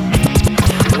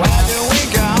 Where do we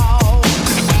go? Where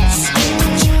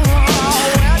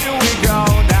do we go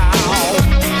now?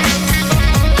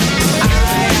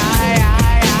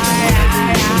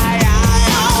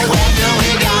 Where do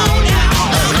we go now?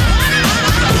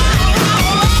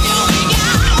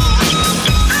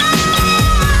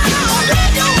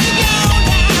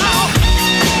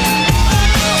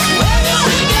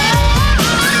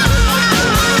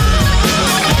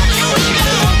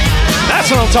 That's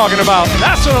what I'm talking about.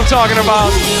 That's what I'm talking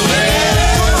about.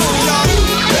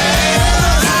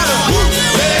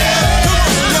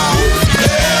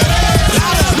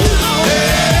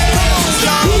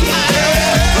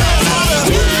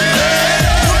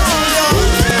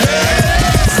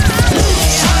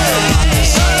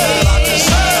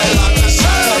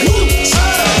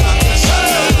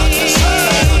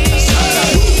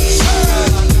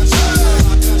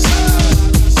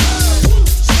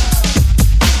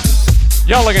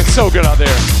 Y'all looking so good out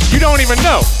there. You don't even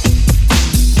know.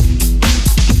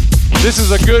 This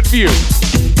is a good view.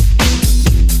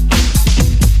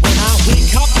 When I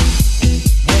wake up,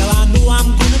 well, I know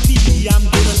I'm gonna be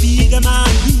the man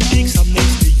who wakes up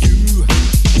next to you.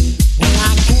 When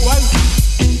I go out,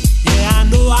 yeah, I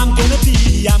know I'm gonna be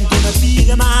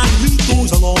the man who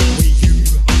goes along with you.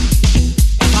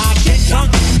 If I get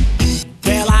drunk,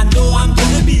 well, I know I'm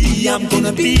gonna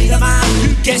be the man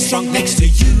who gets drunk next to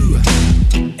you.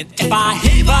 And if I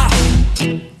heaver,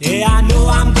 yeah, I know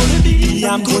I'm gonna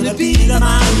be the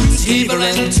man who's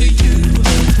heavering to you.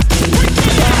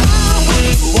 I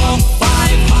will walk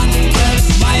 500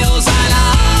 miles and I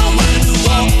will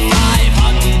walk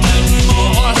 500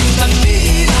 more to be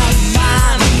the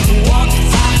man who walks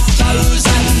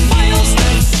 1,000 miles to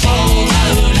fall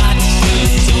down at your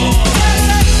door.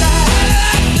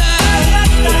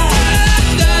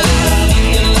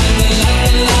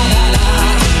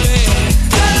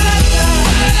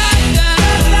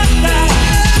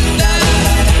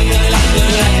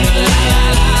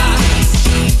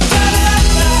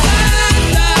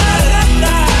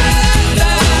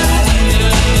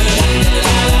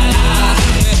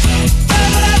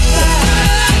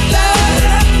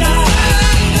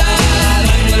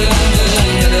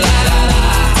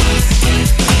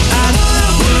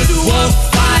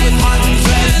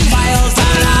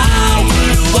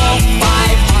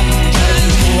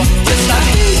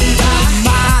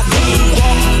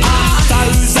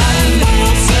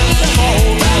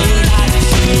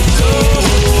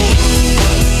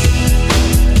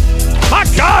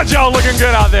 Y'all looking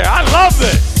good out there. I love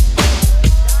this.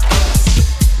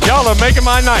 Y'all are making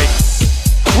my night.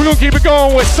 We're gonna keep it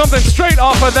going with something straight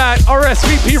off of that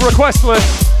RSVP request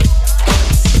list.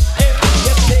 If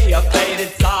you see a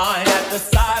faded sign at the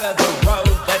side of the road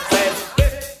that says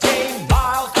 15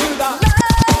 miles to the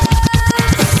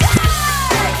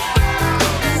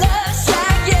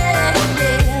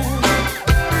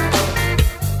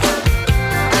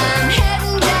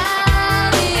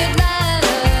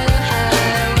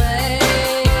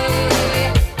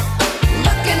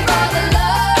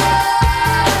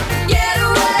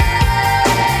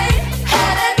Getaway,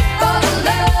 headed for the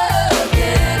love,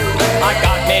 yeah.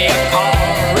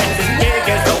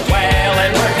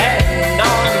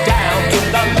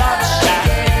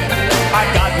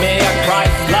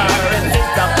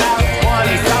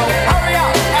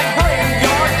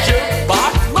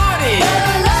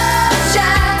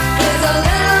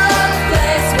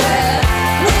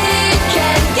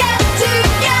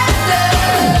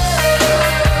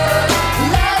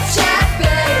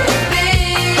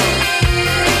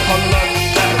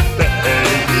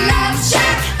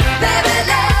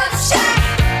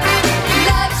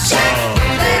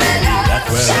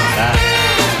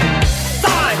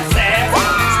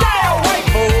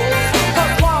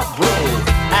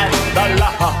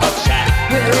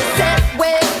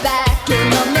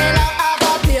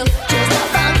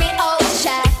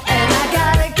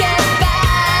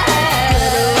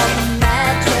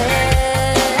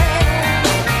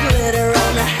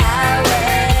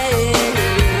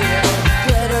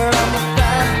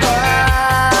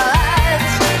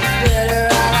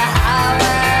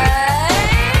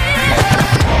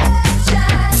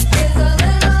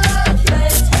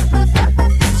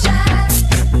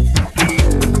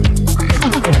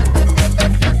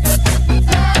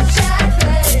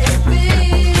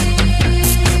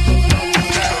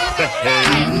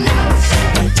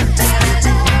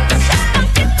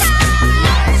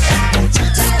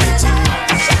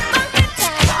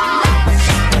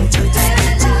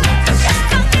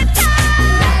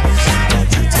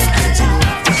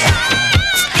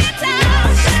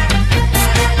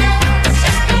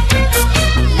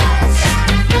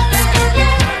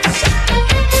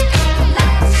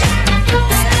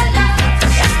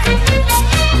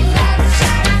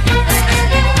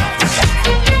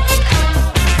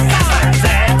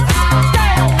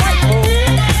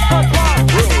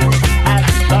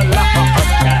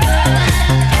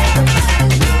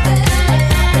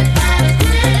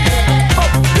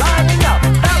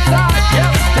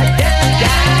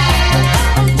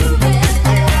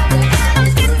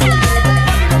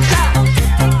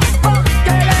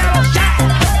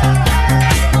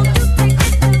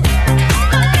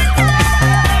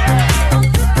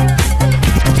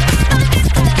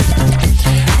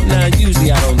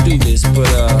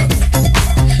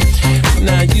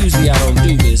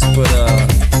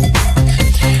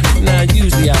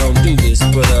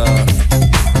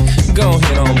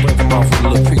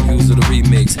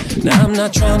 things. Now I'm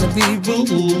not trying to be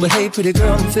rude, but hey, pretty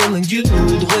girl, I'm feeling you.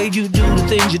 The way you do the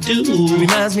things you do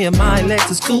reminds me of my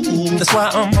Lexus cool. That's why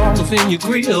I'm all up in your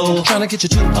grill, trying to get you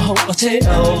to a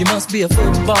hotel. You must be a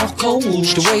football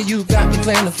coach, the way you got me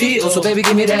playing the field. So baby,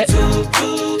 give me that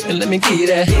and let me get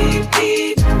that.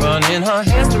 Running her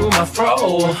hands through my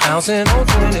fro, bouncing on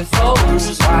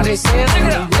 24s. Why they saying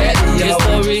I'm ready? It's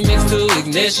the remix to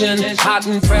ignition, hot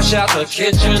and fresh out the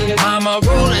kitchen. Mama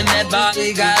rolling that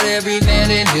body, got every man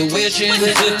in here wishing.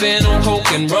 Sipping on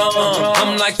coke and rum,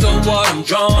 I'm like, so what, I'm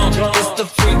drunk. It's the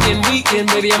freaking weekend,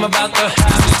 baby, I'm about to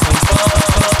have me some fun.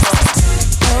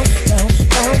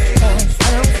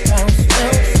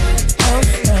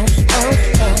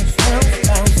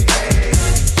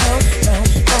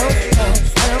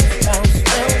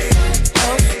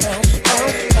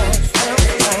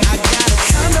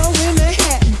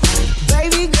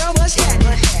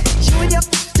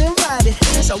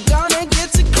 So gonna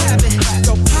get to clapping.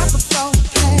 Go pop it for a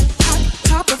plan,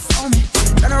 pop it for me.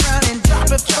 Turn around and drop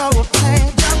it for a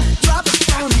plan, drop it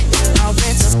for me. I'll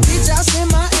rent some beach house in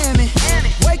Miami.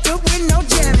 Wake up with no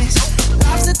jammies.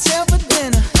 Lobster tail for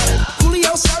dinner.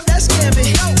 Julio served that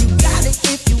scampi. You got it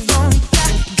if you want it.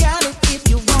 Got it if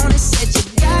you want it. Said you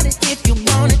got it if you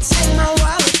want it. Take my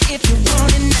wallet if you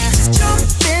want it now. Jump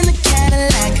in the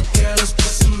Cadillac. Girl, let's put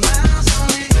some miles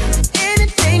on it.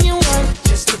 Anything you want,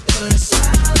 just to put a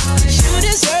smile. You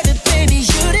deserve it, baby,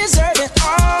 you deserve it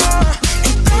all.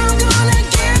 And I'm gonna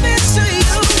give it to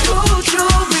you. Gold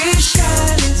jewelry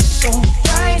shining so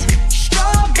bright.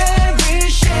 Strawberry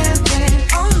champagne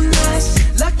on us.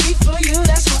 Lucky for you,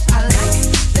 that's what I like.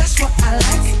 That's what I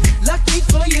like. Lucky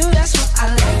for you, that's what I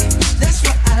like. That's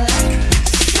what I like.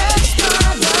 Sex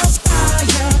by the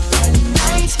fire at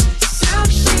night. Silk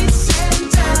sheets and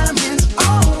diamonds,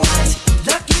 all white.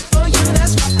 Lucky for you,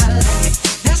 that's what I like.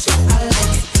 That's what I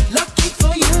like. Lucky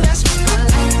for you, that's what I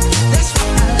like. That's what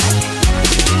I like.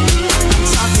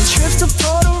 Talking trips to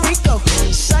Puerto Rico.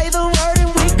 Say the word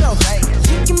and we go.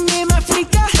 You can be my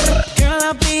flica. Girl,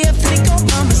 I'll be a flico,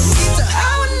 mamacita.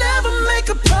 I would never make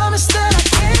a promise that I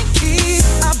can't keep.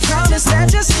 I promise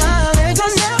that your smile ain't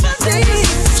gonna never leave.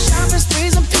 Shopping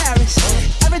sprees in Paris.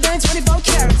 Everything 24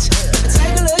 carats.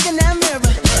 Take a look in that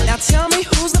mirror. Now tell me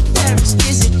who's the fairest.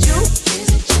 Is it you?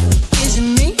 Is it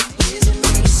me?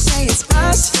 You say it's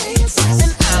us,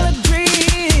 and I'll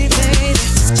agree, baby.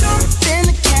 Jump in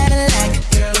the Cadillac.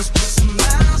 Girl, let's put some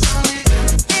miles on it.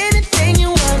 Anything you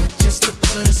want, just to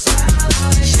put a smile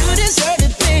on it. You deserve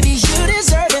it, baby, you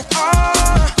deserve it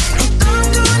all. And I'm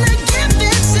gonna give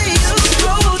it to you.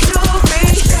 Gold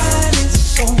jewelry.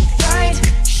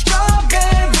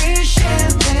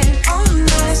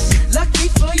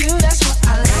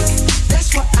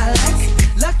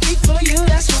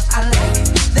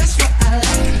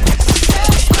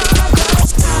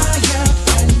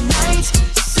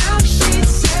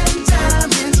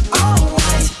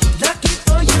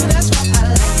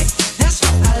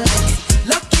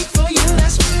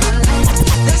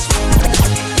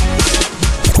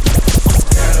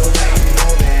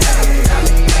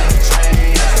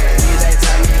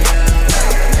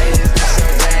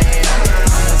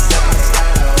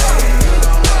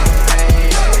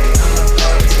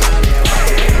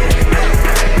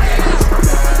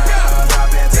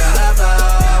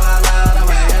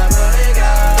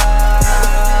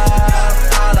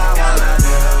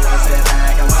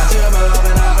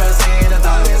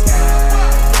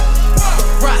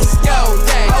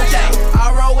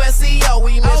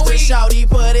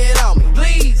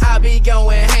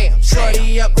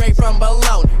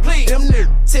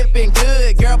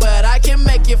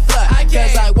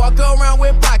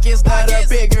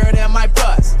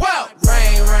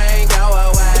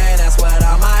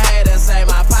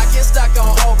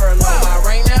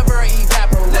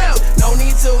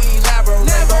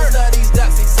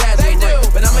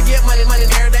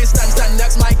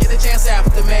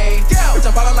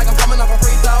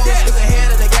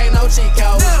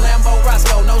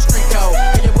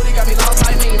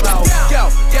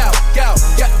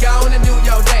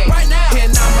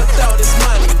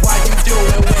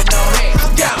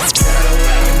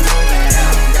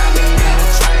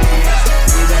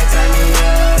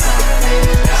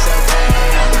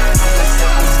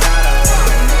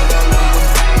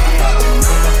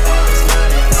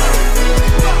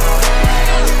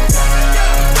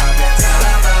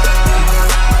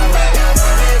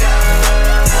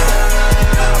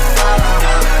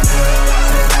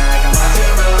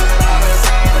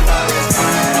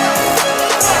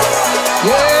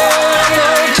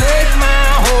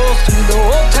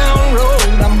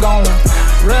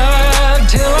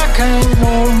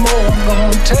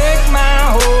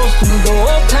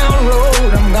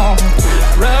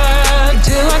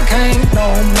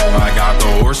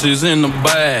 Horses in the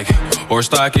bag, horse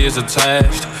stock is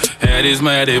attached. Head is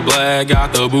matted black,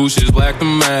 got the bushes black to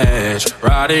match.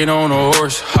 Riding on a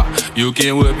horse, ha, you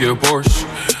can whip your Porsche.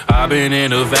 I been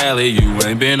in the valley, you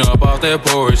ain't been up off that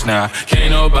porch. Now, can't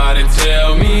nobody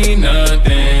tell me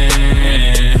nothing.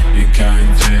 You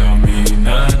can't tell me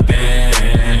nothing.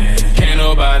 Can't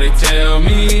nobody tell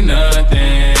me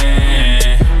nothing.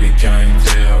 You can't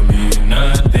tell me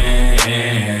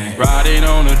nothing. Riding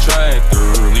on a tractor,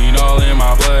 lean all in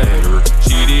my bladder.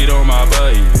 Cheated on my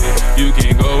baby, you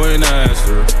can go and ask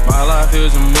her. My life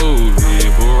is a movie,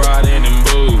 bull riding in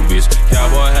boobies.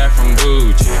 Cowboy hat from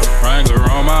Gucci, Wrangler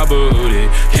on my booty.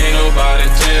 Can't nobody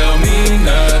tell me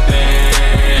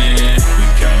nothing. You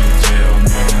can't tell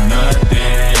me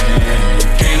nothing.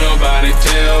 Can't nobody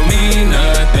tell me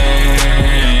nothing.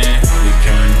 You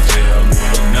can't tell me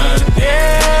nothing.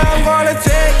 Yeah, I'm gonna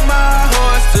take my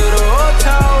horse to the old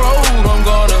town road. I'm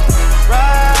gonna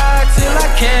ride till I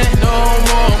can't no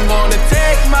more. I'm gonna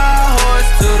take my horse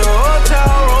to the old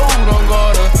town road. I'm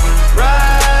gonna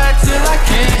ride till I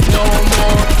can't no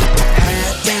more.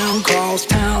 Hat down, cross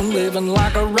town, living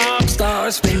like a rock star.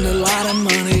 Spend a lot of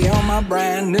money on my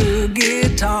brand new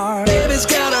guitar. Baby's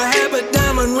got a habit,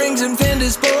 diamond rings and Fendi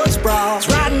sports bras.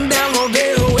 Riding down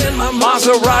Rodeo in my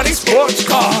Maserati sports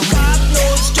car. Got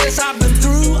no stress, I've been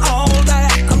through all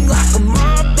that. I'm like a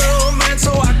Marlboro man,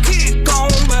 so I kick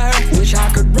on back. Wish I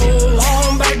could roll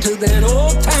on back to that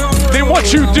old town road. Then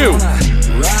what you do?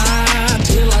 Ride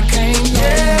till I can't no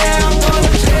more. I'm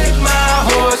gonna take my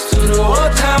horse to the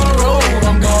old town road.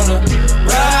 I'm gonna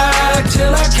ride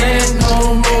till I can't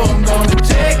no more. I'm gonna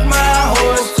take my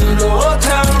horse to the old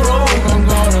town road. I'm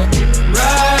gonna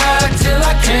ride till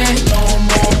I can't no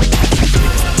more.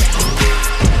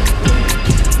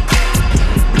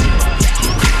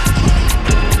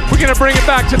 We're gonna bring it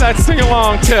back to that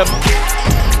sing-along tip.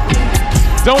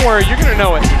 Don't worry, you're gonna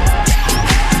know it.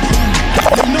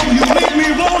 You know you make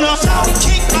me wanna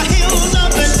kick my heels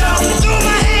up and throw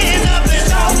my hands up and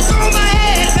throw my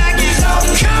head back and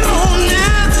come on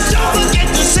now. Don't forget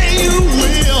to say you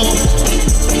will.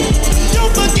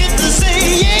 Don't forget to say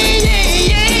yeah, yeah,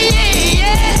 yeah, yeah,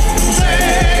 yeah.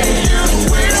 Say you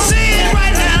will. Say it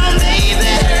right now,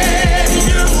 baby. Say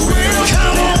you will.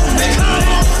 Come on, come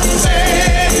on.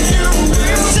 Say you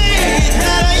will. Say it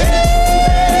now, yeah.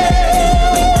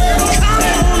 Come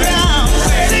on now.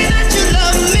 Say that you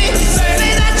love me.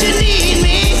 Say that you need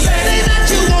me. Say that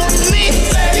you want me.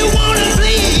 You wanna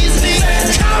please me.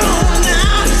 Come on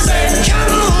now.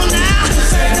 Come on now.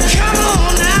 Come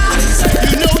on now.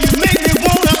 You know you make me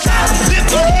wanna lift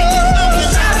my hands up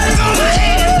and throw my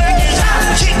hands back and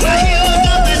kick my heels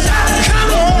up and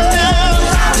come on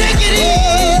now. Take it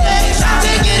easy.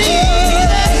 Take it easy.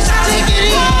 Take it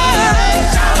easy.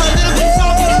 A little bit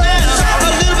softer now.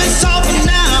 A little bit softer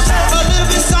now. A little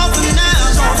bit softer now.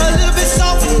 A little bit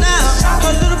softer now.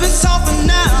 A little bit softer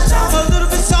now. A little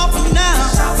bit softer now.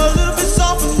 A little bit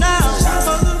softer now.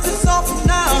 A little bit softer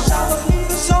now.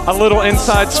 A little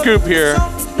inside scoop here.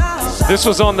 This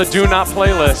was on the Do Not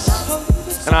playlist.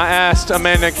 And I asked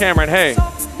Amanda and Cameron, hey,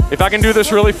 if I can do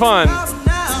this really fun,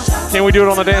 can we do it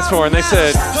on the dance floor? And they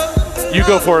said, you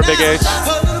go for it, Big H.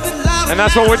 And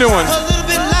that's what we're doing.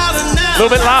 A little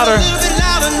bit louder. A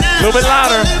little bit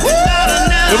louder. A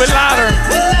little bit louder.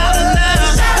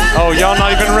 Oh, y'all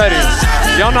not even ready.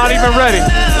 Y'all not even ready.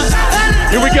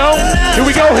 Here we go. Here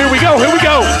we go. Here we go. Here we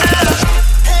go.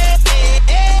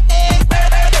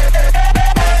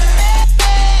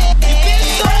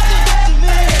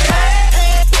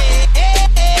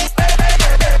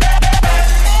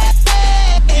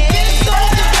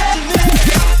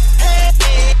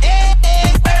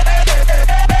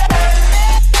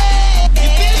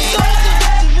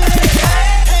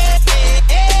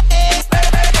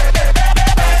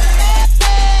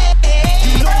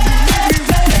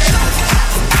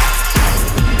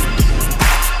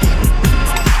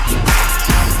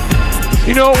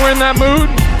 You know what, we're in that mood?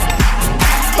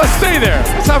 Let's stay there.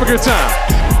 Let's have a good time.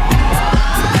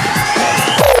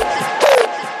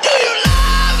 Do you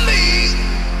love me?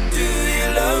 Do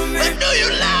you love me? Do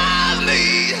you love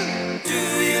me? Do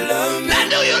you love me? Now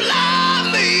do you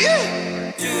love me?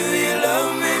 Do you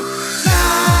love me?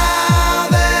 Now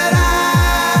that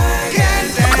I can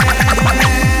dance.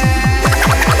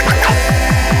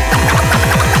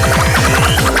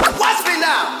 Watch me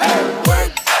now.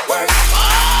 Work, work.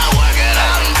 Oh, work it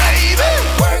out, baby.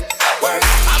 Work, work.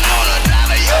 I'm gonna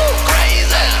drive you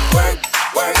crazy. Work,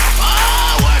 work.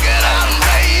 Oh, work it out,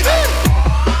 baby.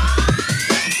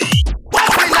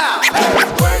 Watch me now. Work,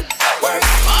 work.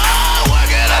 Oh,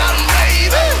 work it out,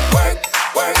 baby. Work.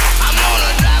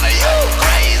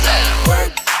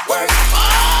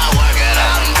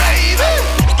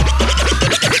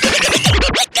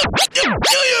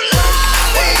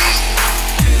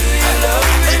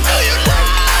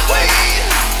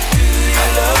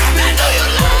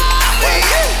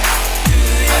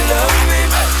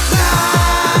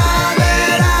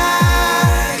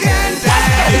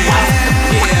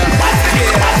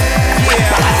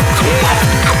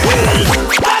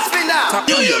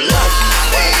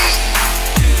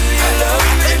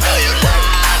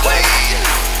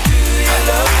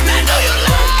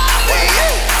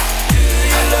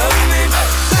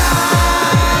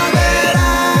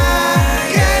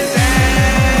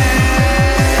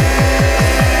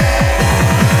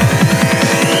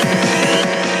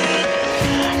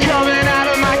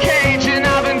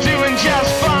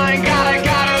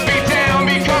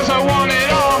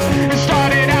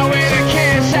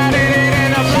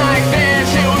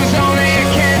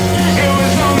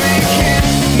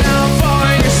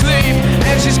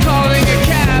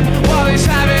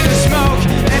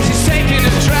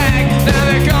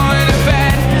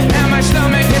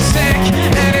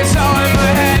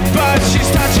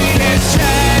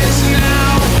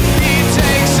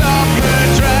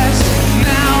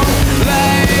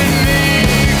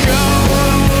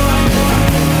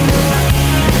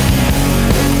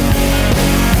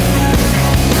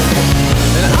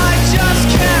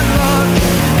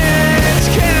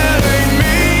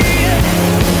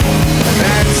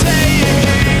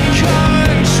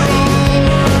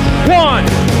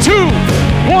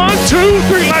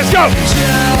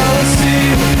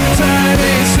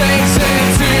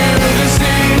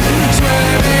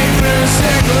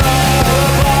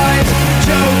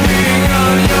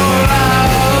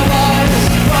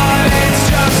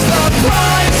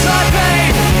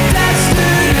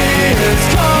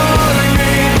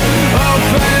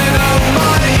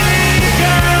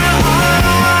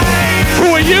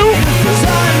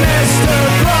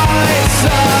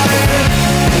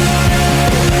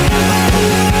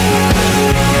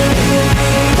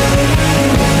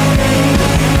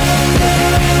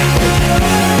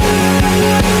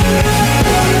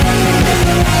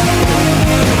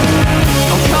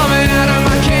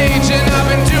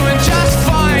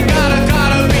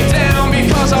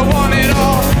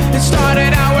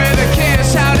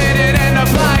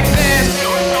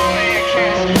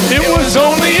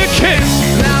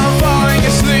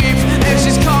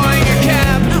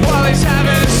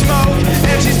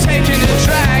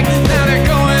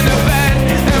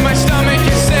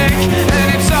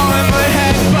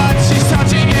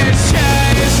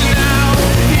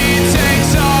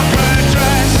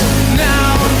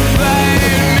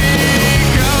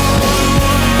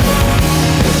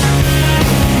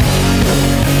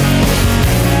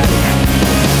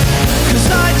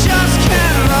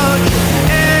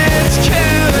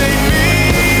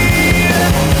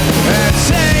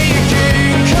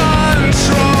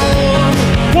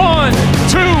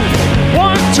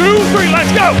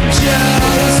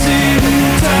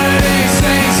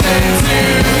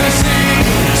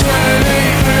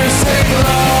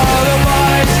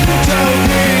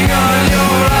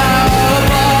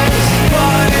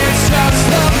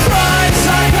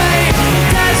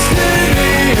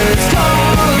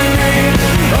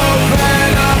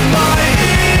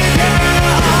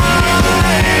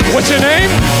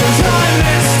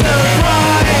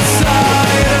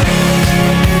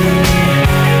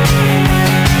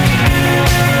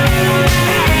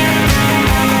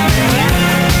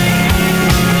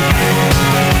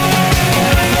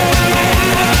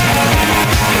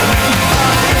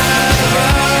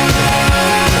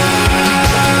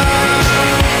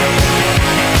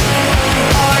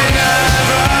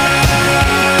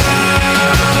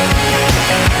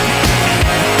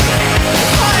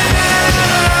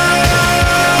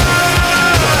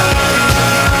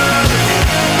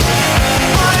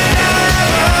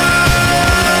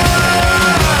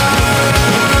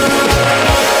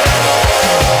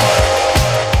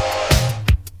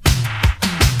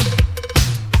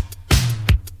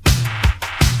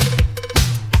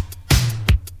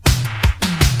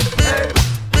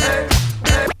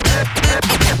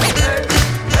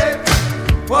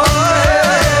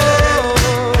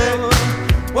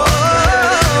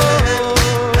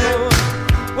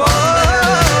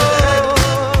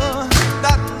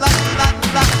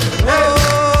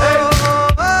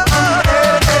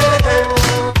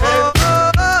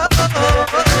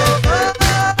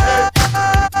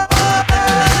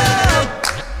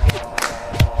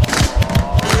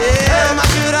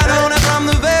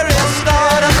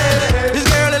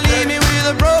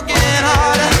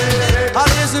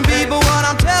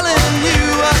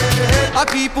 I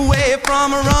keep away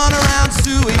from a runaround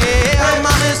Sue, yeah.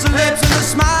 My miss her lips and a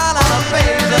smile on her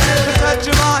face, the touch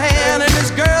of her hand and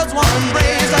this girl's warm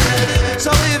embrace.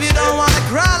 So if you don't wanna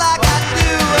cry like I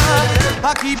do,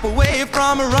 I keep away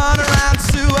from a runaround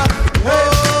Sue.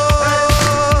 Whoa.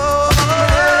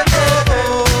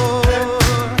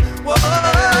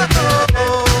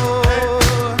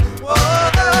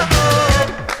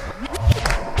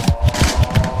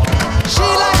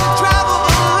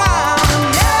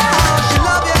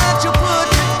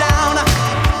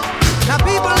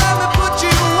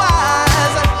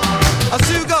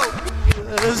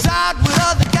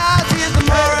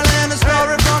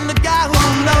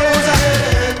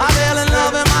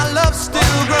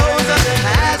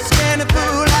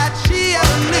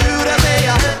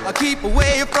 Keep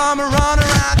away from a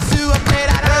runaround Sue. I played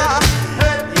that out.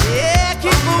 Yeah, keep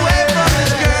away from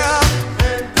this girl.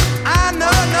 I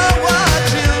know what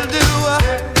you'll do.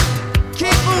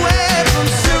 Keep away from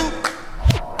Sue.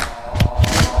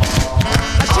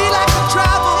 She likes to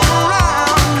travel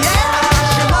around.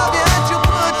 Yeah, she love you and she'll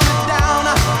put you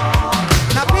down.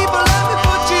 Now people let me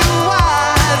put you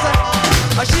wise.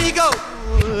 She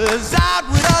goes out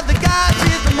with other guys.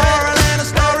 Here's the moral and a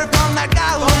story from that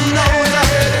guy who knows.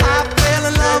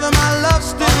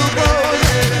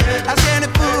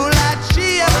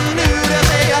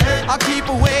 I'll keep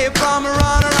away from a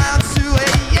runaround Sue,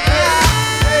 yeah.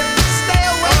 Stay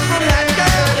away from that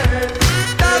girl.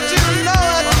 Don't you know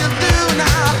what you do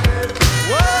now?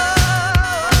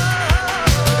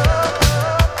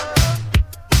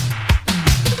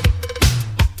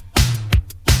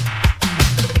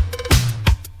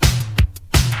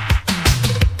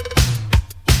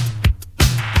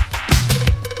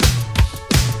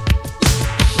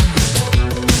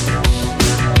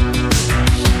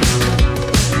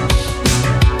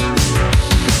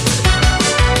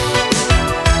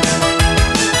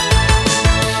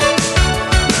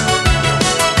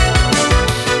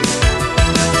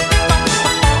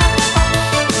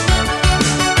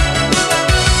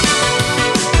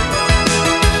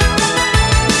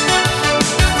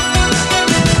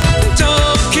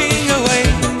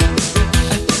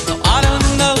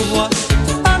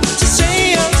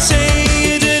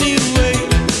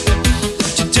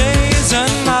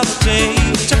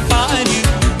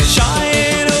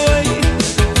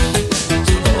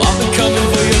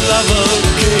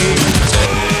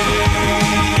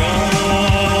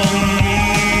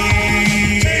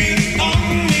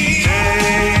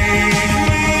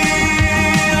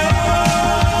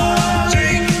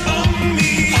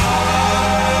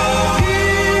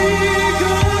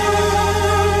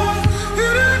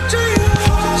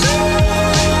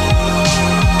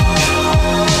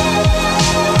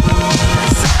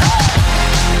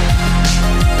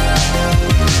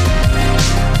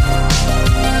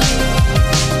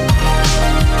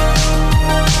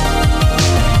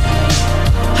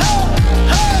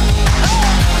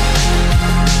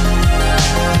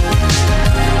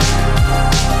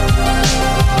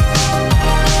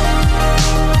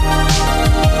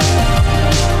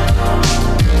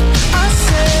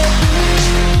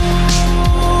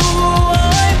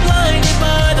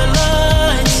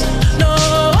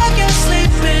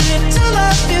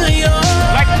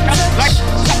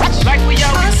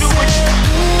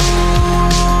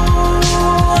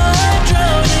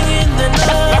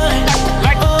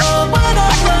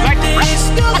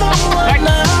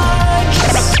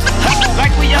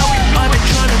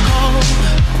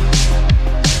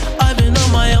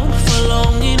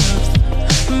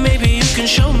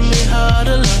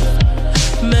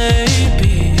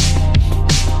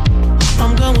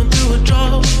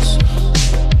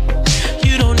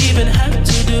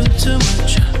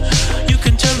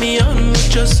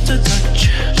 Just a touch,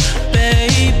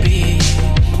 baby.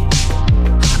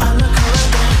 I look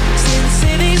around, since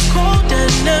city's cold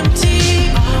and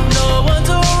empty, no one's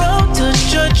around to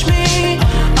judge me.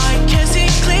 I can see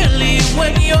clearly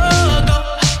when you're gone.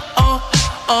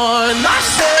 And I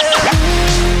said,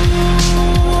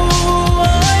 ooh,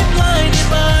 I'm blinded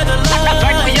by the lights.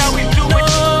 Like we always do it.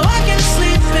 No, I can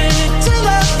sleep until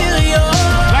I feel your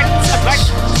touch.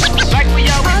 Like we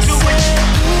always do it.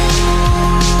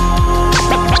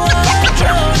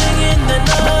 Drowning in the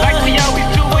night. Like we always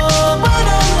do it. Oh, but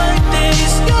I'm like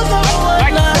this, you're the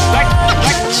one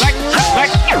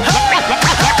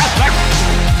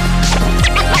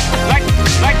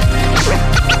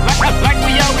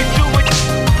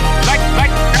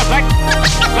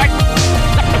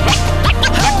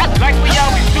like we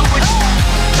always do it.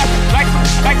 Like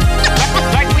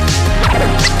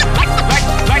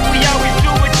we always do it. Like we always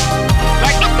do it.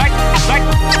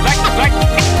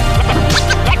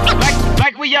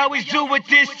 Like we always do it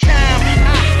this time.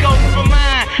 go for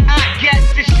mine. I got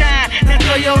to shine. Now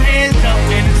throw your hands up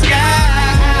in the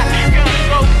sky. Girls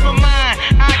go for mine.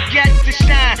 I got to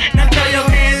shine. Now throw your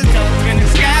hands up in the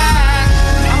sky.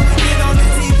 I'ma get on the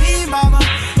TV, mama.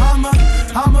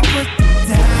 I'ma put it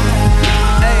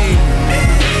down. Hey,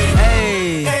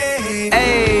 hey,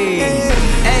 hey,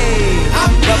 hey.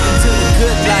 Welcome to the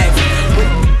good life.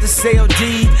 With the CLD,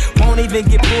 won't even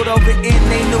get pulled over in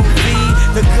they new V.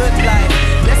 The good life.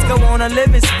 Let's go on a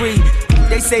living spree.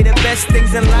 They say the best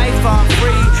things in life are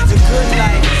free. The good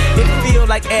life. It feel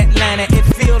like Atlanta. It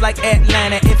feel like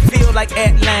Atlanta. It feel like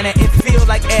Atlanta. It feel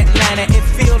like Atlanta. It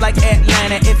feel like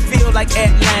Atlanta. It feel like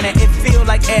Atlanta. It feel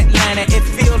like Atlanta. It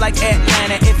feel like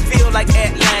Atlanta. It feel like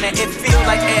Atlanta. It feel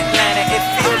like Atlanta. It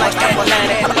feel like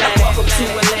Atlanta. Welcome to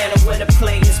Atlanta where the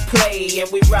players play and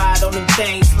we ride on them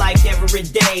things like every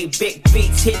day. Big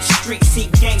beats hit streets, see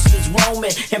gangsters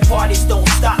roaming, and parties don't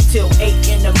stop till 8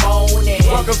 in the morning.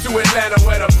 Welcome to Atlanta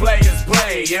where the players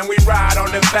play and we ride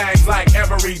on them things like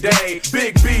every day.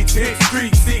 Big beats hit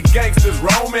streets, see gangsters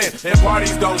roaming, and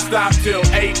parties don't stop till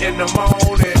 8 in the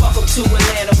morning. Welcome to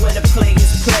Atlanta where the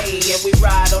players play and we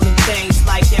ride on them things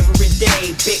like every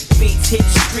day. Big beats hit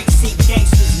streets, see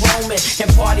gangsters roaming, and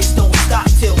parties don't stop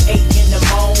till 8 in the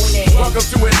morning. Welcome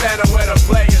to Atlanta where the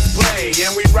players play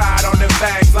and we ride on them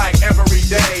things like every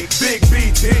day. Big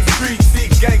beats hit streets, see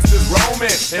gangsters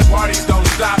roaming, and parties don't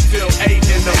stop till 8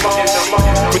 in the morning.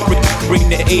 Bring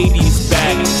the 80s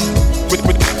back.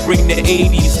 Bring the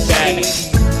 80s back.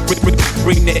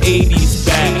 Bring the 80s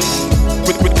back.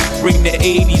 Bring the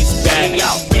 80s back.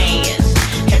 Y'all dance,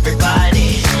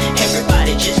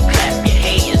 everybody just clap your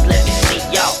hands. Let me see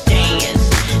y'all dance,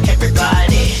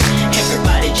 everybody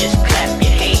just clap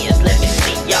your hands. Let me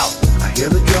see y'all. I hear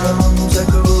the drums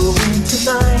echoing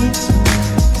tonight.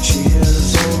 She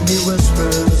hears only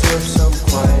whispers of some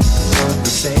quiet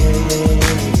conversation.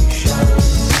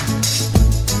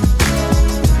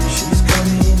 She's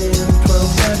coming in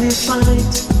 12:30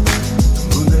 flight. The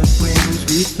moonlit wings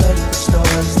reflect the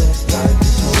stars that guide me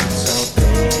towards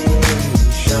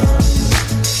salvation.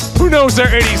 Who knows their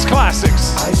 80s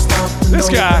classics? This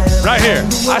guy, right here.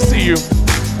 I see you.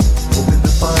 Hoping to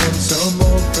find some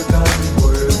more forgotten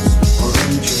words or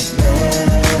ancient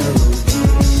melodies.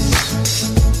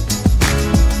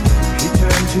 He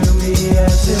turned to me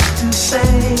as if to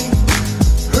say,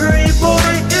 hurry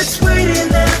boy, it's waiting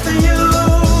there for you.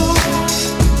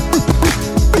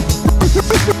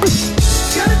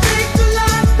 Gonna take the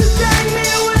life to drag me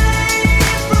away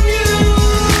from you.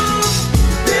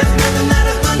 There's nothing that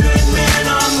 100 men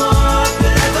or more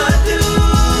could ever do.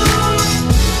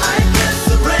 I guess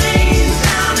the rain's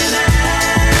down in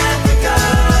Africa.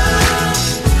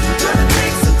 We're gonna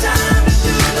take some time to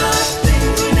do the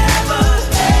things we never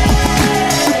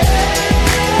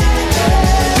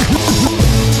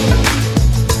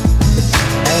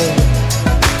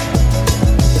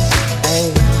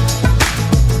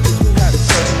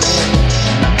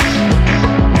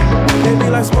They be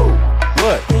like, Smooth,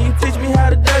 what? Can you teach me how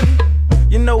to Dougie?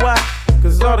 You know why?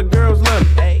 Cause all the girls love me.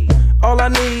 Hey. All I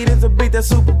need is a beat that's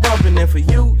super bumpin', and for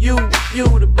you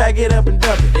to back it up and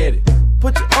dump it. Get it.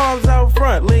 Put your arms out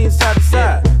front, lean side to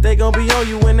side. They gon' be on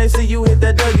you when they see you hit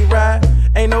that Dougie ride.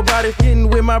 Ain't nobody getting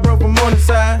with my bro from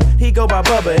Morningside. He go by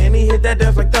Bubba and he hit that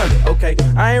dance like thunder. Okay,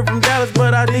 I ain't from Dallas,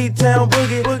 but I D-town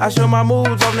boogie. I show my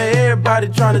moves on to everybody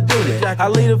tryna do me. I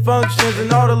lead the functions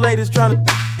and all the ladies tryna.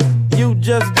 You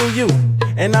just do you,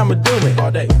 and I'ma do it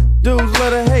all day. Dudes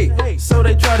love to hate, so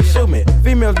they try to shoot me.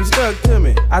 Females be stuck to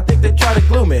me, I think they try to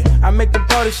glue me. I make the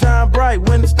party shine bright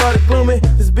when it started gloomy.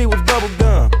 This beat was bubble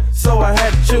gum, so I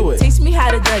had to chew it. Taste me how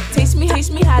to duck, taste me how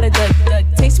to duck,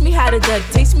 taste me how to duck,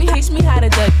 taste me how to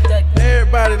duck.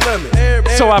 Everybody love me.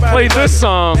 So I played this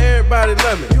song Everybody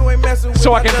love me. You ain't messing with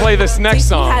so I can play this next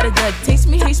song,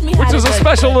 which is a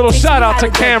special little shout out to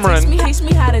Cameron.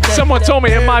 Someone told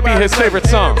me it might be his favorite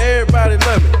song. Everybody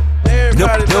love me. No,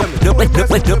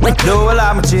 I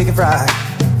like my chicken fried.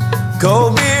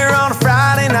 Cold beer on a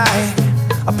Friday night.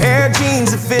 A pair of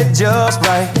jeans that fit just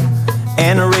right.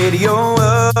 And the radio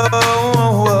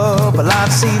up. I like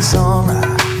to see the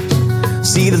sunrise.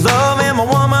 See the love in my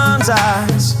woman's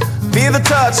eyes. Feel the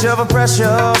touch of a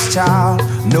precious child.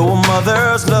 Know a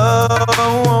mother's love.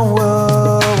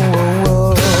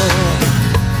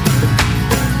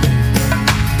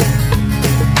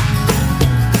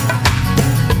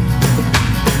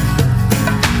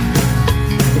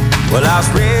 Well, I was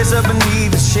raised up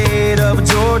beneath the shade of a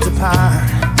Georgia pine,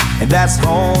 and that's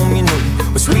home, you know,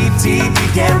 with sweet tea,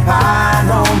 pecan pie, and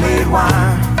homemade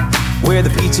wine, where the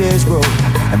peaches grow.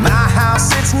 At my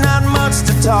house, it's not much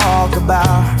to talk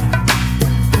about,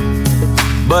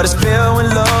 but it's filled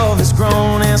with love that's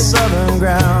grown in southern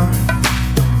ground,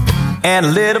 and a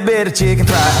little bit of chicken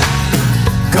fried.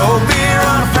 Cold beer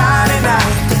on a Friday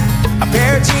night, a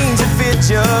pair of jeans that fit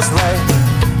just right,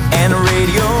 and a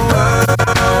radio. Well,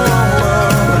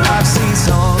 I see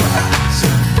sunrise,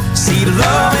 see the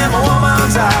love in my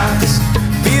woman's eyes,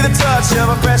 feel the touch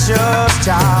of a precious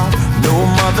child, no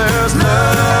mother's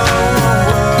love.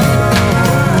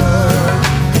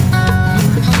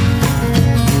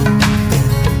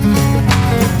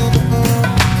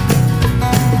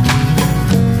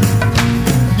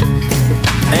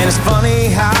 And it's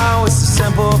funny how it's the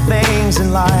simple things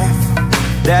in life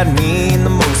that mean the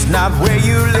most. Not where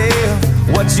you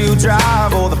live, what you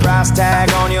drive, or the price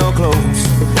tag on your clothes.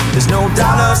 There's no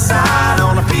dollar sign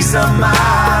on a piece of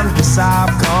mind, this I've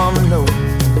come to know.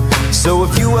 So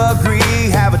if you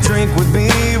agree, have a drink with me,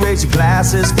 raise your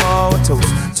glasses for a toast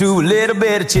to a little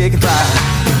bit of chicken fried.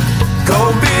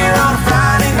 Cold beer on a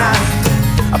Friday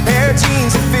night, a pair of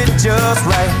jeans that fit just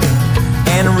right,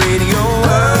 and a radio.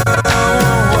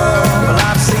 Well,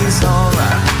 I've seen the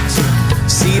sunrise,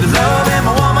 see the love in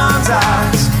my woman's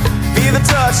eyes, feel the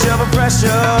touch of a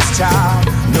precious child,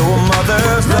 know a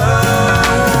mother's love.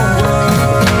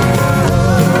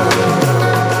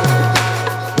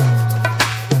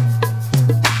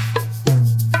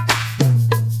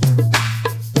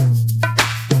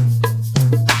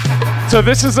 So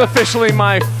this is officially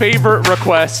my favorite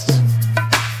request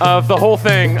of the whole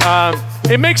thing.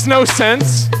 It makes no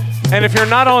sense, and if you're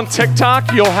not on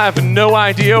TikTok, you'll have no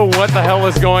idea what the hell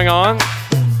is going on.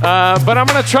 But I'm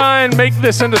gonna try and make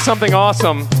this into something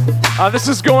awesome. This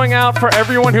is going out for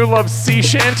everyone who loves sea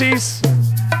shanties.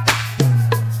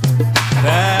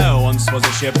 There once was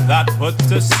a ship that put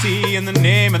to sea, and the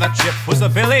name of that ship was the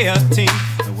Billiardine.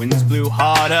 The winds blew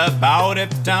hard about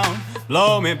it down.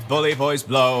 Blow me bully boys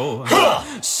blow.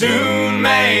 Soon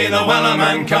may the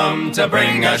Wellerman come to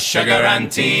bring us sugar and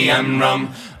tea and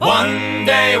rum. One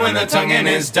day when the tonguing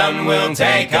is done, we'll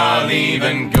take our leave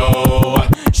and go.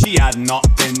 She had not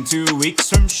been 2 weeks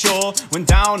from shore when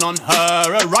down on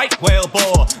her a right whale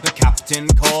bore. The captain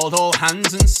called all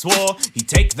hands and swore he'd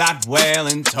take that whale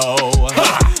in tow.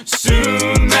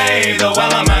 Soon may the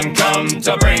Wellerman come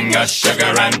to bring us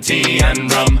sugar and tea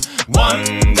and rum. One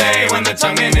day when the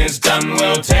tonguing is done,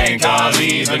 we'll take our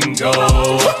leave and go.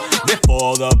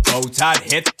 Before the boat had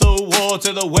hit the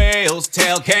water, the whale's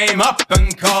tail came up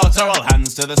and caught her. All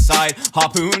hands to the side,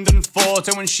 harpooned and fought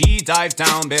her when she dived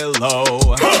down below.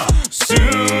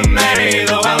 Soon may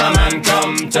the Wellerman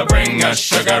come to bring us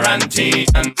sugar and tea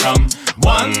and rum.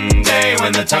 One day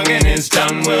when the tonguing is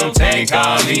done, we'll take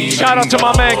our leave. Shout out to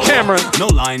my man Cameron. No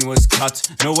line was cut,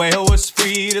 no whale was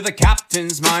freed. The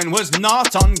captain's mind was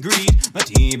not on greed, but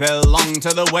he belonged to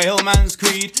the whaleman's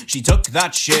creed. She took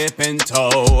that ship in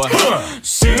tow.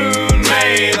 Soon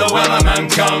may the Wellerman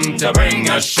come to bring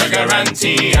us sugar and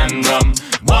tea and rum.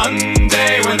 One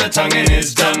day when the tonguing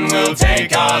is done, we'll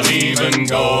take our leave and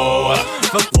go.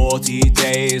 For 40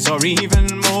 days or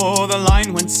even more, the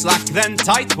line went slack, then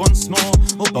tight once more.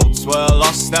 All boats were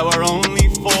lost, there were only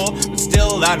 4, but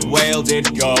still that whale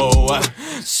did go.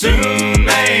 Soon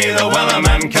may the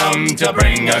Wellerman come to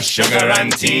bring us sugar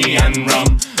and tea and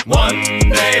rum. One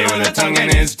day when the tonguing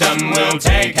is done, we'll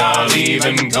take our leave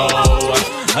and go.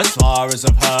 As far as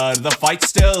I've heard, the fight's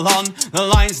still on. The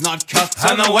line's not cut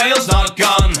and the whale's not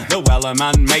gone. The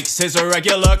Wellerman makes his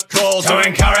regular call to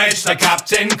encourage the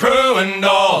captain, crew and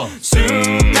all.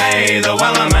 Soon may the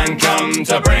Wellerman come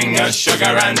to bring us sugar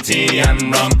and tea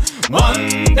and rum.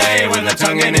 One day when the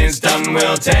tonguing is done,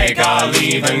 we'll take our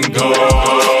leave and go.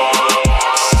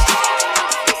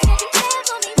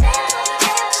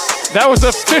 That was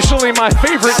officially my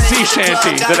favorite sea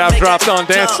shanty that I've dropped on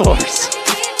dance floors.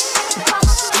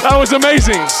 That was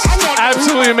amazing.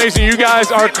 Absolutely amazing. You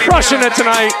guys are crushing it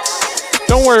tonight.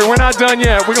 Don't worry, we're not done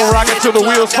yet. We're gonna rock it till the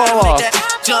wheels fall off.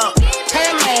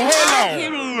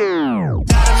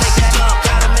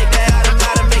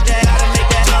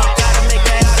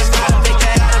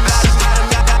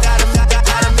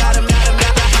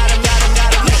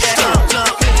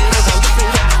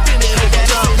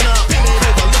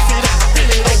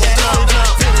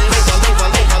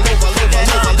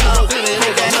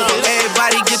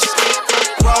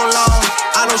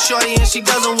 Shorty and she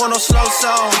doesn't want no slow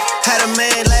song. Had a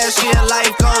man last year, life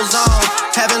goes on.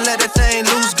 Haven't let that thing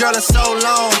loose, girl, in so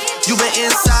long. You been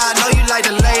inside, know you like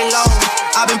to lay low.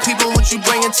 I've been peeping what you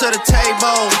bringing to the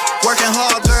table. Working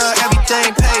hard, girl,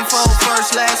 everything paid for.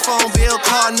 First, last phone bill,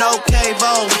 car, no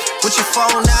cable. With your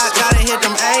phone out, gotta hit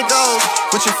them angles.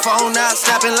 With your phone out,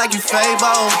 snapping like you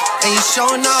Fable. And you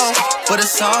showing off, but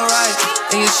it's alright.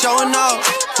 And you showing off,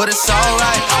 but it's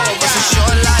alright. It's a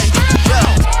short life,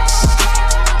 yeah.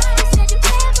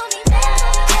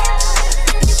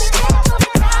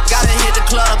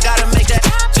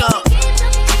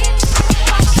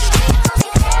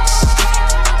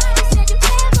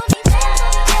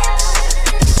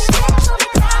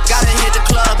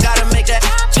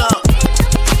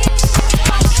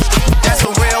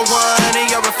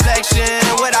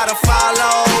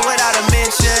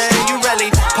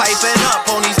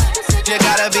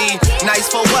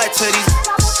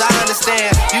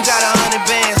 understand. You got 100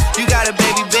 bands, you got a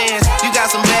baby bands, you got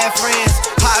some bad friends.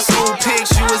 High school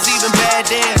pics, you was even bad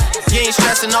then. You ain't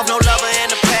stressing off no lover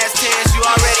in the past tense. You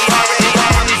already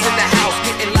Money's in the house,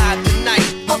 getting live tonight.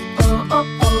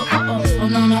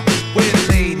 Where the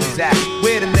ladies at?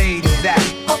 Where the ladies at?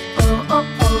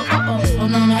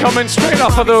 Coming straight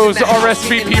off of those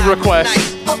RSVP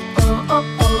requests.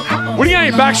 What do you got,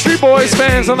 any Backstreet Boys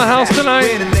fans in the house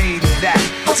tonight?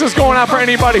 This is going out for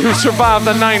anybody who survived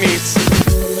the 90s.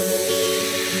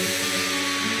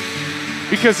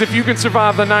 Because if you can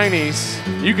survive the 90s,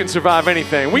 you can survive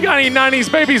anything. We got any 90s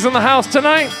babies in the house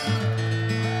tonight?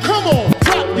 Come on,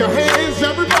 clap your hands,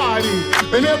 everybody.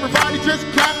 And everybody just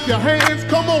clap your hands.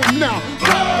 Come on now,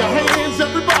 clap your hands,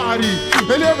 everybody.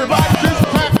 And everybody just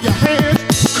clap your hands.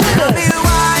 Come on.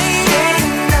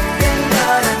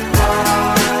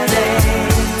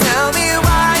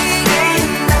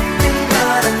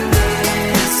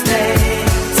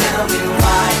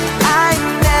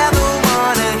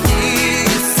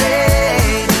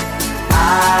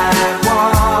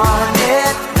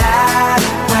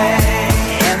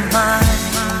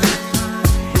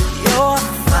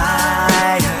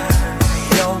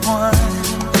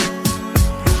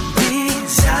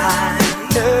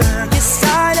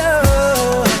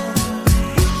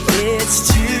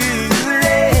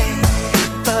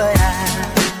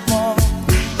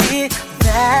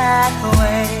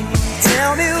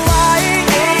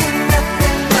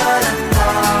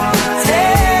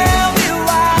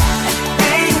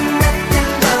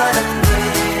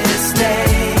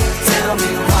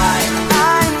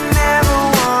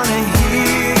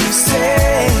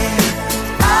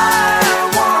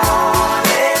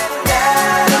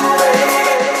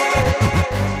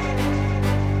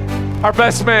 Our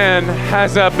best man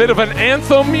has a bit of an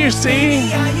anthem, you see.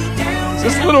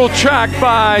 This little track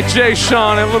by Jay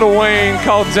Sean and Lil Wayne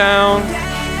called Down.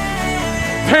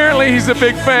 Apparently he's a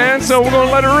big fan, so we're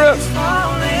gonna let it rip.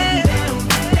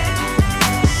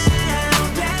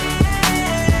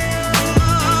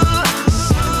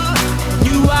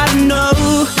 You ought to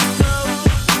know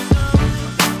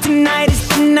tonight is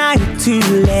the night to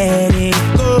let it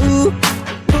go.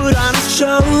 Put on a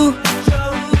show.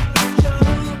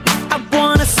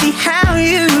 See how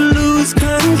you lose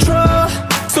control.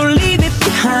 So leave it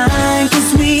behind,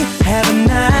 'cause we have a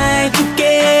night to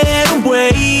get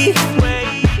away.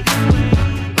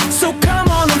 So come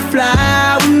on and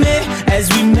fly with me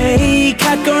as we make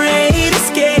our great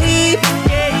escape.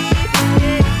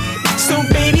 So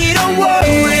baby, don't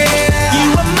worry, you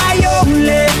are my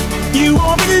only. You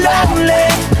won't be lonely,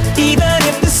 even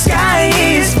if the sky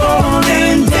is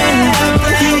falling down.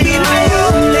 You'll be my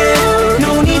only,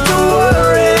 no need to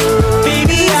worry.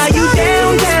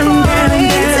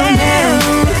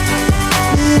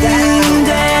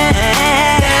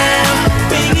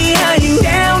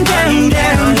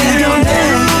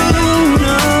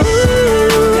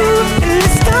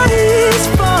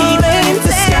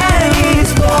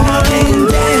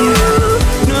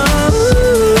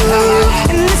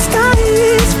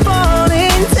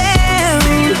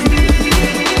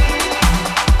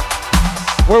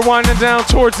 We're winding down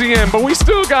towards the end, but we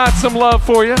still got some love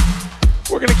for you.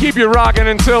 We're gonna keep you rocking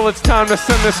until it's time to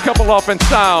send this couple off in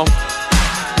style.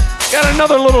 Got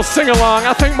another little sing-along.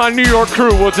 I think my New York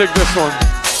crew will dig this one.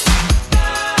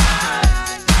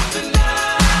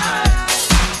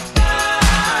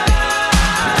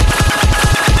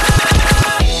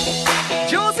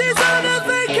 Josie's on a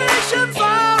vacation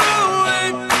far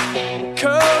away.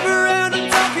 Come around and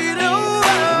talk it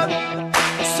over.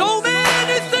 So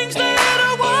many things that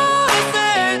I wanna say.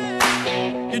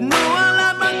 You know I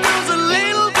like my girls a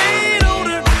little bit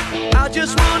older. I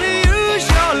just wanna use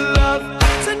your love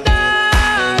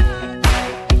tonight.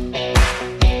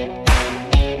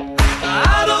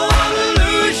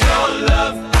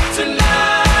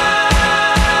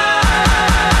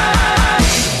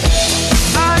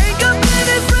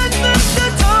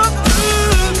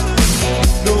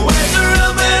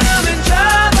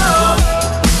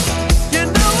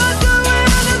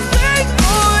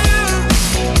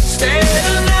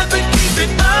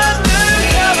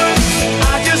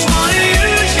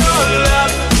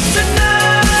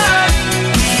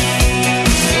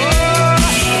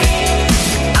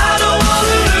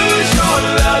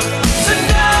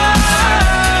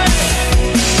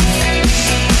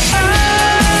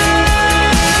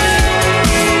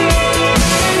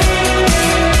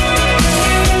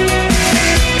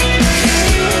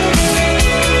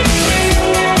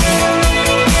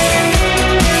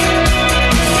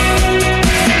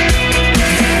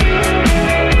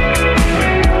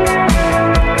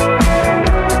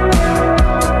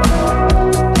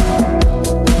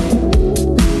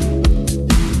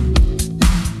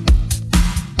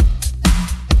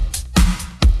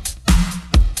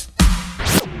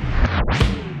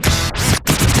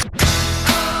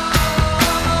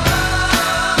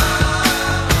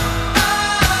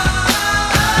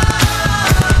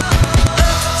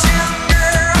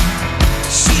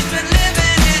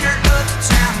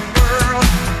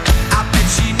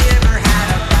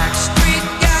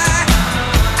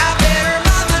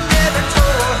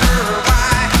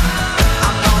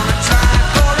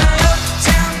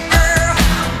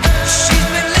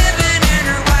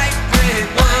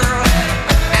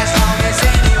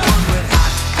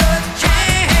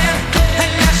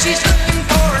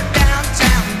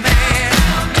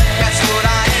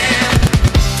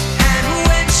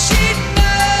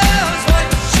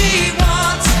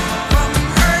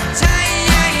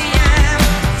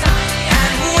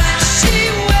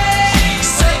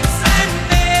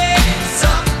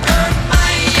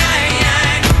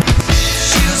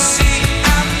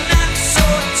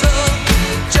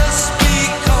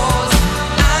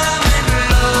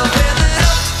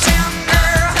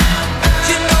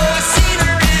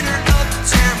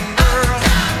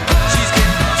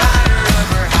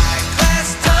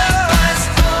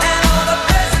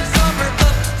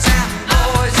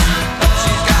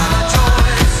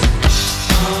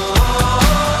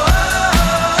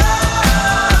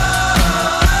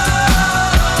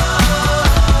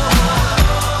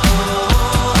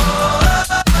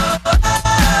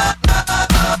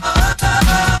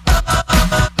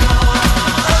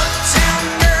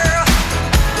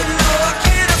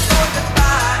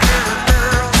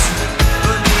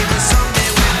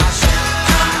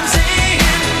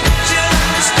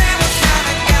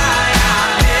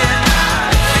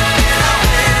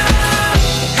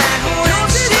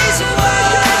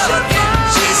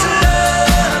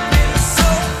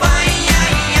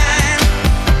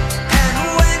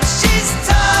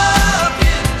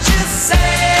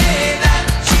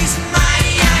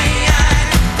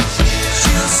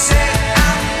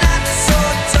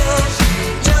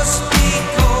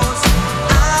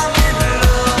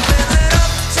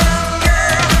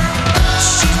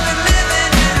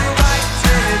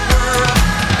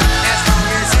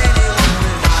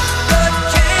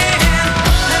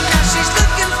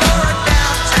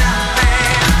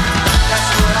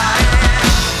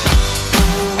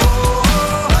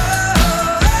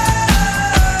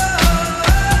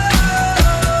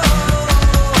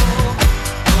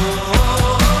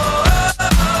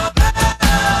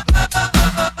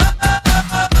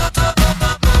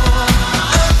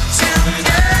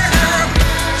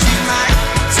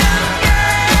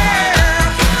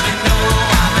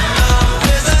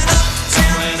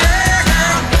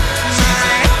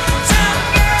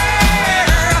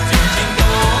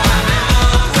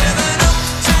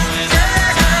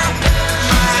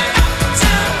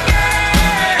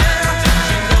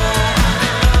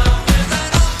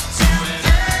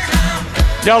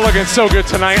 Y'all looking so good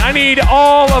tonight. I need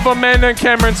all of Amanda and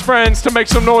Cameron's friends to make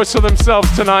some noise for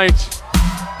themselves tonight.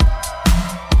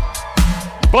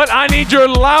 But I need your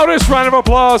loudest round of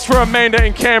applause for Amanda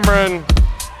and Cameron.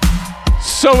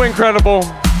 So incredible.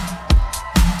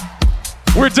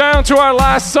 We're down to our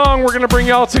last song. We're gonna bring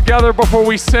y'all together before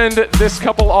we send this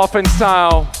couple off in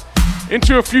style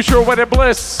into a future of wedded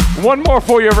bliss. One more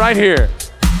for you right here.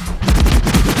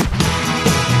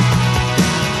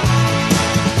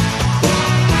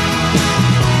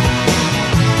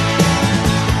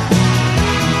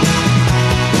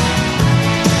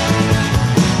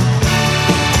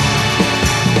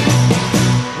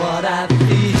 What I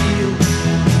feel,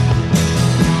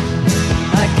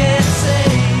 I can't say.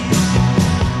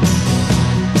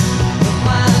 But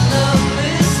my love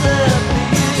is up for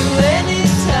you any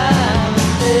time of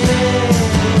day.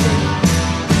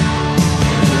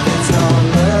 It's all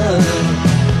love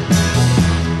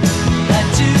that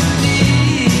you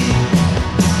need,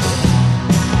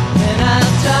 and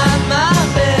I'll try my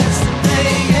best to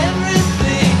make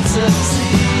everything succeed.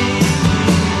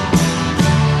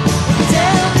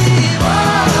 Tell me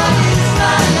what is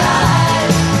my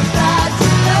life without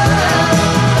your love?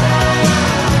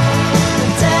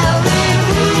 Tell me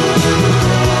who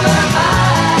am I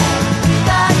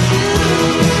without you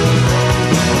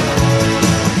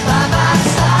by my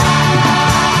side?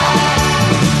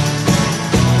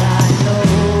 I know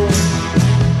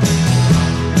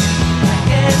I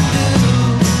can do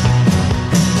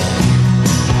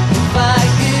if I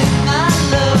give my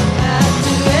love out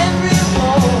to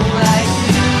everyone like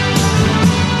you.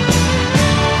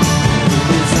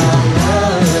 It's all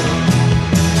love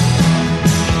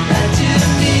that you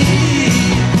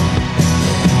need,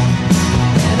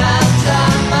 and I'll try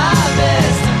my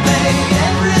best to make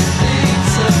everything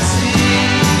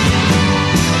succeed.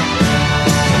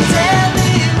 Tell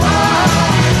me what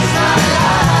is my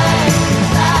life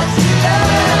without your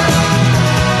love?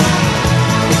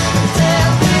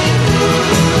 Tell me who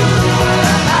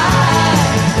am I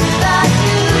without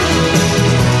you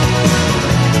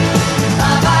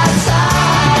by my side?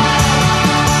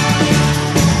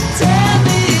 Tell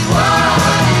me what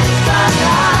is my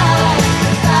life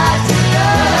without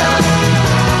your love?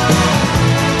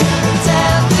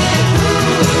 Tell me who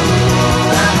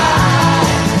am I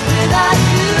without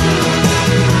you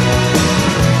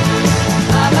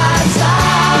by my side?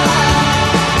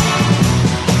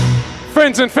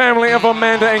 Friends and family of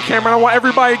Amanda and Cameron, I want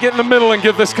everybody to get in the middle and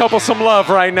give this couple some love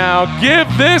right now. Give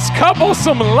this couple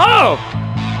some love.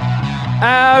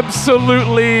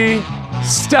 Absolutely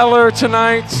stellar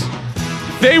tonight.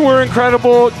 They were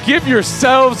incredible. Give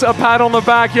yourselves a pat on the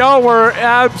back. Y'all were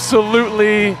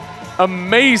absolutely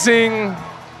amazing.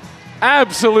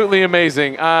 Absolutely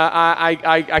amazing.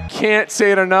 I can't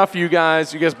say it enough, you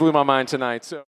guys. You guys blew my mind tonight. So.